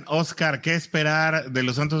 Mi buen Oscar, ¿qué esperar de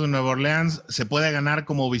los Santos de Nueva Orleans? ¿Se puede ganar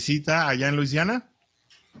como visita allá en Luisiana?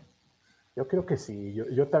 Yo creo que sí.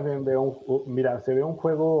 Yo también veo se ve un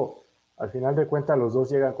juego, al final de cuentas los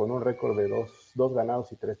dos llegan con un récord de dos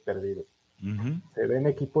ganados y 3 perdidos. Uh-huh. Se ven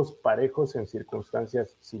equipos parejos en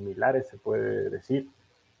circunstancias similares, se puede decir.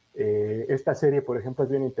 Esta serie, por ejemplo, es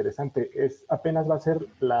bien interesante. Apenas va a ser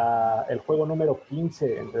el juego número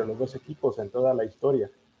 15 entre los dos equipos en toda la historia.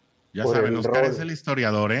 Ya saben, Oscar es el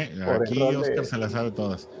historiador, ¿eh? Aquí Oscar se la sabe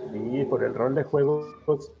todas. Sí, por el rol de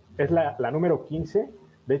juegos. Es la número 15.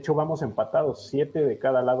 De hecho, vamos empatados. 7 de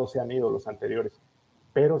cada lado se han ido los anteriores.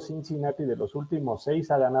 Pero Cincinnati de los últimos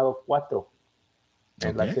 6 ha ganado 4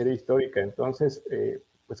 en la serie histórica. Entonces,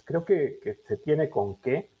 pues creo que se tiene con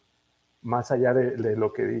qué, más allá de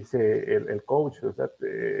lo que dice el coach. O sea,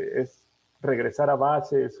 es regresar a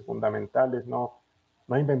bases fundamentales, no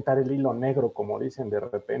inventar el hilo negro, como dicen de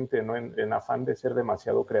repente, ¿no? En afán de ser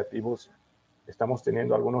demasiado creativos, estamos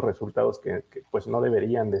teniendo algunos resultados que pues no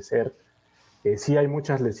deberían de ser. Sí hay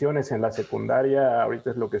muchas lesiones en la secundaria.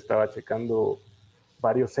 Ahorita es lo que estaba checando.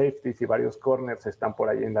 Varios safeties y varios corners están por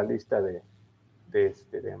ahí en la lista de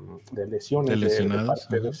lesiones de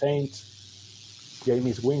parte de Saints.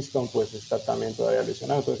 James Winston pues está también todavía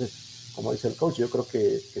lesionado. Entonces, como dice el coach, yo creo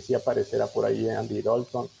que sí aparecerá por ahí Andy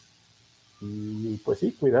Dalton. Y pues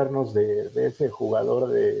sí, cuidarnos de ese jugador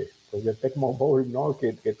de Tecmo Bowl, ¿no?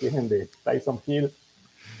 que tienen de Tyson Hill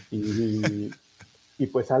y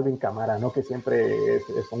pues Alvin Kamara, ¿no? Que siempre es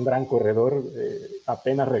un gran corredor.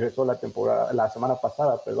 Apenas regresó la semana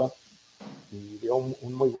pasada, y dio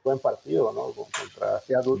un muy buen partido, ¿no? Contra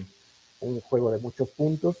Seattle, un juego de muchos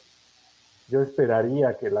puntos. Yo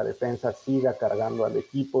esperaría que la defensa siga cargando al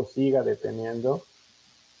equipo, siga deteniendo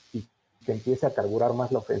y que empiece a carburar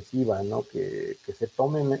más la ofensiva, ¿no? Que se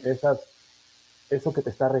tomen eso que te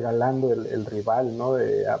está regalando el rival, ¿no?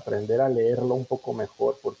 De aprender a leerlo un poco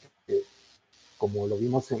mejor, porque como lo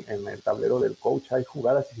vimos en el tablero del coach, hay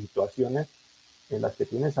jugadas y situaciones en las que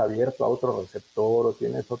tienes abierto a otro receptor o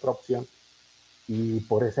tienes otra opción, y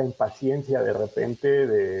por esa impaciencia de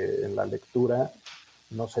repente en la lectura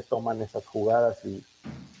no se toman esas jugadas y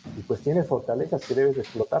pues tienes fortalezas que debes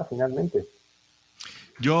explotar finalmente.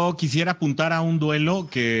 Yo quisiera apuntar a un duelo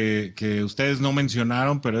que ustedes no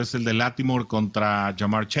mencionaron, pero es el de Latimore contra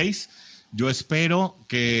Ja'Marr Chase. Yo espero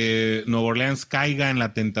que Nueva Orleans caiga en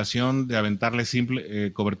la tentación de aventarle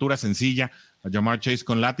cobertura sencilla a Ja'Marr Chase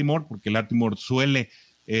con Latimore, porque Latimore suele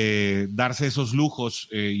darse esos lujos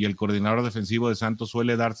y el coordinador defensivo de Santos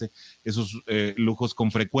suele darse esos lujos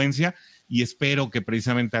con frecuencia, y espero que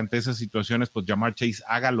precisamente ante esas situaciones pues Ja'Marr Chase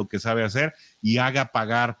haga lo que sabe hacer y haga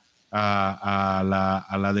pagar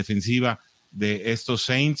a la defensiva de estos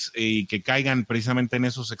Saints y que caigan precisamente en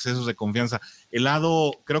esos excesos de confianza.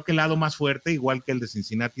 Creo que el lado más fuerte, igual que el de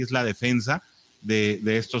Cincinnati, es la defensa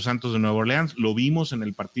de estos Santos de Nueva Orleans. Lo vimos en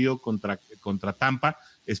el partido contra Tampa,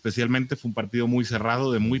 especialmente fue un partido muy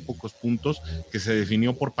cerrado, de muy pocos puntos, que se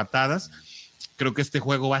definió por patadas. Creo que este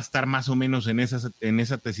juego va a estar más o menos en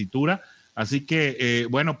esa tesitura. Así que,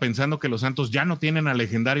 pensando que los Santos ya no tienen al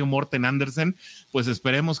legendario Morten Andersen, pues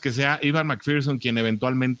esperemos que sea Ivan McPherson quien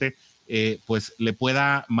eventualmente pues le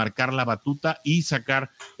pueda marcar la batuta y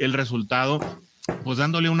sacar el resultado, pues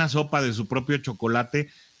dándole una sopa de su propio chocolate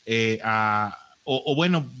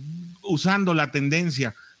usando la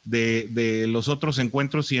tendencia de los otros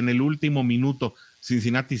encuentros, y en el último minuto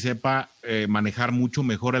Cincinnati sepa manejar mucho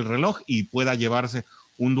mejor el reloj y pueda llevarse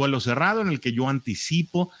un duelo cerrado en el que yo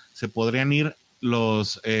anticipo se podrían ir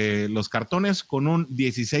los cartones con un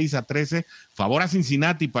 16-13, favor a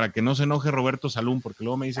Cincinnati, para que no se enoje Roberto Salum, porque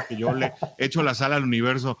luego me dice que yo le echo la sala al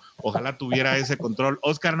universo. Ojalá tuviera ese control.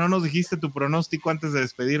 Oscar, no nos dijiste tu pronóstico antes de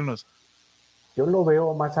despedirnos. Yo lo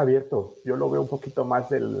veo más abierto, yo lo veo un poquito más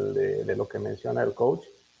de lo que menciona el coach.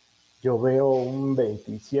 Yo veo un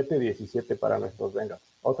 27-17 para nuestros Bengals.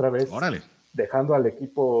 Otra vez, órale, dejando al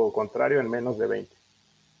equipo contrario en menos de 20.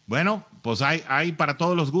 Bueno, pues hay para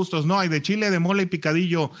todos los gustos, ¿no? Hay de chile, de mole y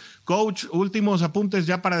picadillo. Coach, últimos apuntes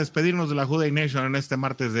ya para despedirnos de la Juday Nation en este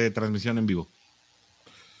martes de transmisión en vivo.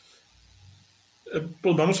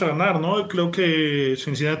 Pues vamos a ganar, ¿no? Creo que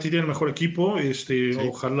Cincinnati tiene el mejor equipo. Sí.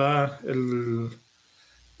 Ojalá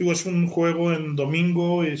es un juego en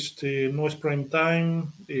domingo, no es prime time.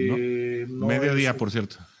 No mediodía, por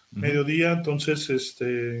cierto. Mediodía, entonces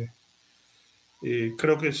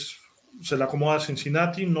creo que se le acomoda a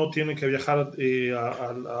Cincinnati, no tiene que viajar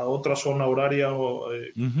a otra zona horaria.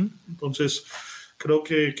 Entonces, creo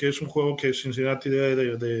que es un juego que Cincinnati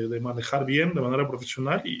debe de manejar bien, de manera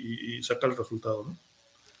profesional y sacar el resultado, ¿no?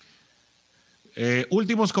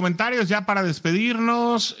 Últimos comentarios ya para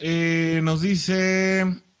despedirnos. Nos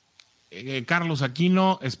dice Carlos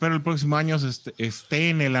Aquino, espero el próximo año esté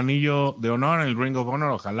en el anillo de honor, en el Ring of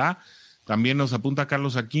Honor, ojalá. También nos apunta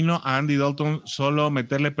Carlos Aquino, a Andy Dalton solo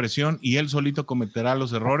meterle presión y él solito cometerá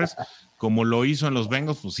los errores como lo hizo en los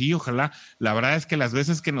Bengals. Pues sí, ojalá. La verdad es que las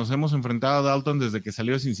veces que nos hemos enfrentado a Dalton desde que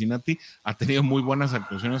salió de Cincinnati ha tenido muy buenas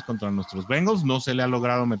actuaciones contra nuestros Bengals, no se le ha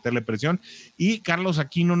logrado meterle presión, y Carlos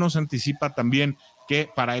Aquino nos anticipa también que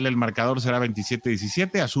para él el marcador será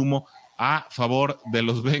 27-17, asumo a favor de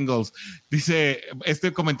los Bengals. Dice,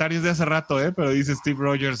 este comentario es de hace rato, pero dice Steve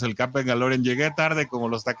Rogers, el Camp Bengalorian, llegué tarde como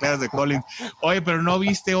los tacleadas de Collins. Oye, pero no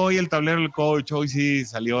viste hoy el tablero del coach, hoy sí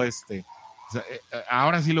salió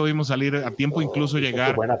ahora sí lo vimos salir a tiempo, incluso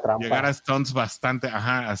llegar a stunts bastante,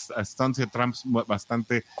 a stunts y a tramps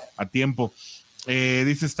bastante a tiempo.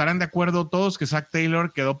 Dice, ¿estarán de acuerdo todos que Zac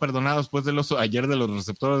Taylor quedó perdonado después del oso ayer de los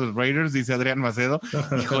receptores de los Raiders? Dice Adrián Macedo.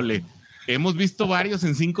 Híjole, hemos visto varios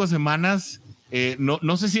en 5 semanas.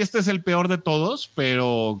 No sé si este es el peor de todos,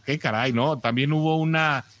 pero qué caray, ¿no? También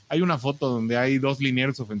hay una foto donde hay 2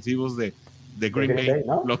 linieros ofensivos de Green Bay,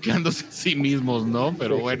 ¿no? Bloqueándose a sí mismos, ¿no?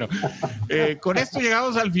 Pero bueno, con esto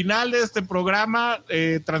llegamos al final de este programa,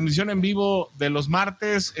 transmisión en vivo de los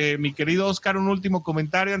martes. Mi querido Oscar, un último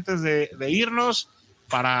comentario antes de irnos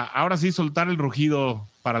para ahora sí soltar el rugido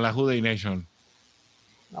para la Who Dey Nation.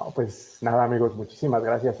 No, pues nada, amigos, muchísimas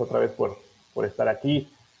gracias otra vez por estar aquí,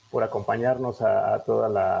 por acompañarnos a toda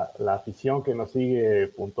la afición que nos sigue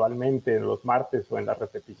puntualmente en los martes o en las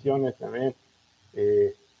repeticiones también.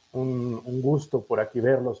 Un gusto por aquí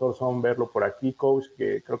verlos, Orson, verlo por aquí, coach,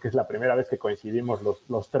 que creo que es la primera vez que coincidimos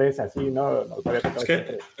los tres así, ¿no?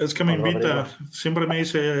 Es que me invita, siempre me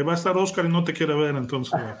dice, va a estar Oscar y no te quiere ver,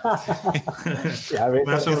 entonces.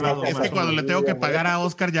 Es que cuando le tengo que pagar a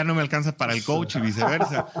Oscar ya no me alcanza para el coach y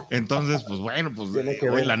viceversa. Entonces, pues bueno, pues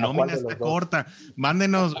hoy la nómina está corta.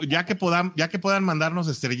 Mándenos, ya que puedan mandarnos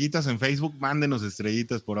estrellitas en Facebook, mándenos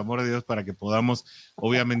estrellitas, por amor de Dios, para que podamos,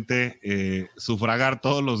 obviamente, sufragar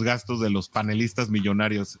todos los gastos de los panelistas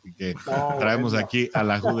millonarios que traemos aquí a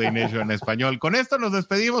la Who Dey Nation en español. Con esto nos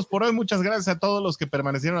despedimos por hoy. Muchas gracias a todos los que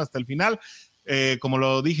permanecieron hasta el final. Como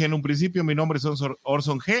lo dije en un principio, mi nombre es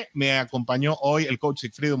Orson G. Me acompañó hoy el coach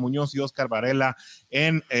Sigfrido Muñoz y Oscar Varela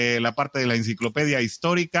en la parte de la enciclopedia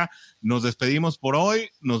histórica. Nos despedimos por hoy.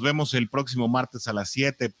 Nos vemos el próximo martes a las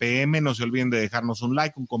 7 p.m. No se olviden de dejarnos un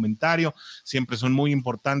like, un comentario. Siempre son muy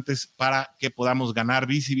importantes para que podamos ganar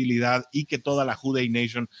visibilidad y que toda la Who Dey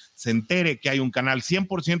Nation se entere que hay un canal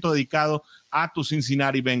 100% dedicado a tus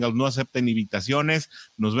Cincinnati Bengals. No acepten invitaciones.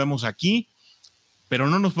 Nos vemos aquí, pero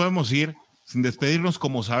no nos podemos ir sin despedirnos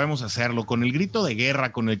como sabemos hacerlo, con el grito de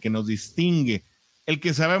guerra con el que nos distingue, el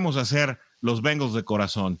que sabemos hacer los Bengals de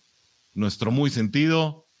corazón. Nuestro muy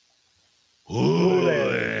sentido.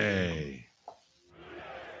 ¡Uy!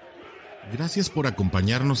 Gracias por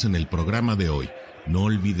acompañarnos en el programa de hoy. No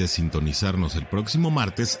olvides sintonizarnos el próximo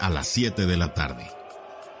martes a las 7 de la tarde.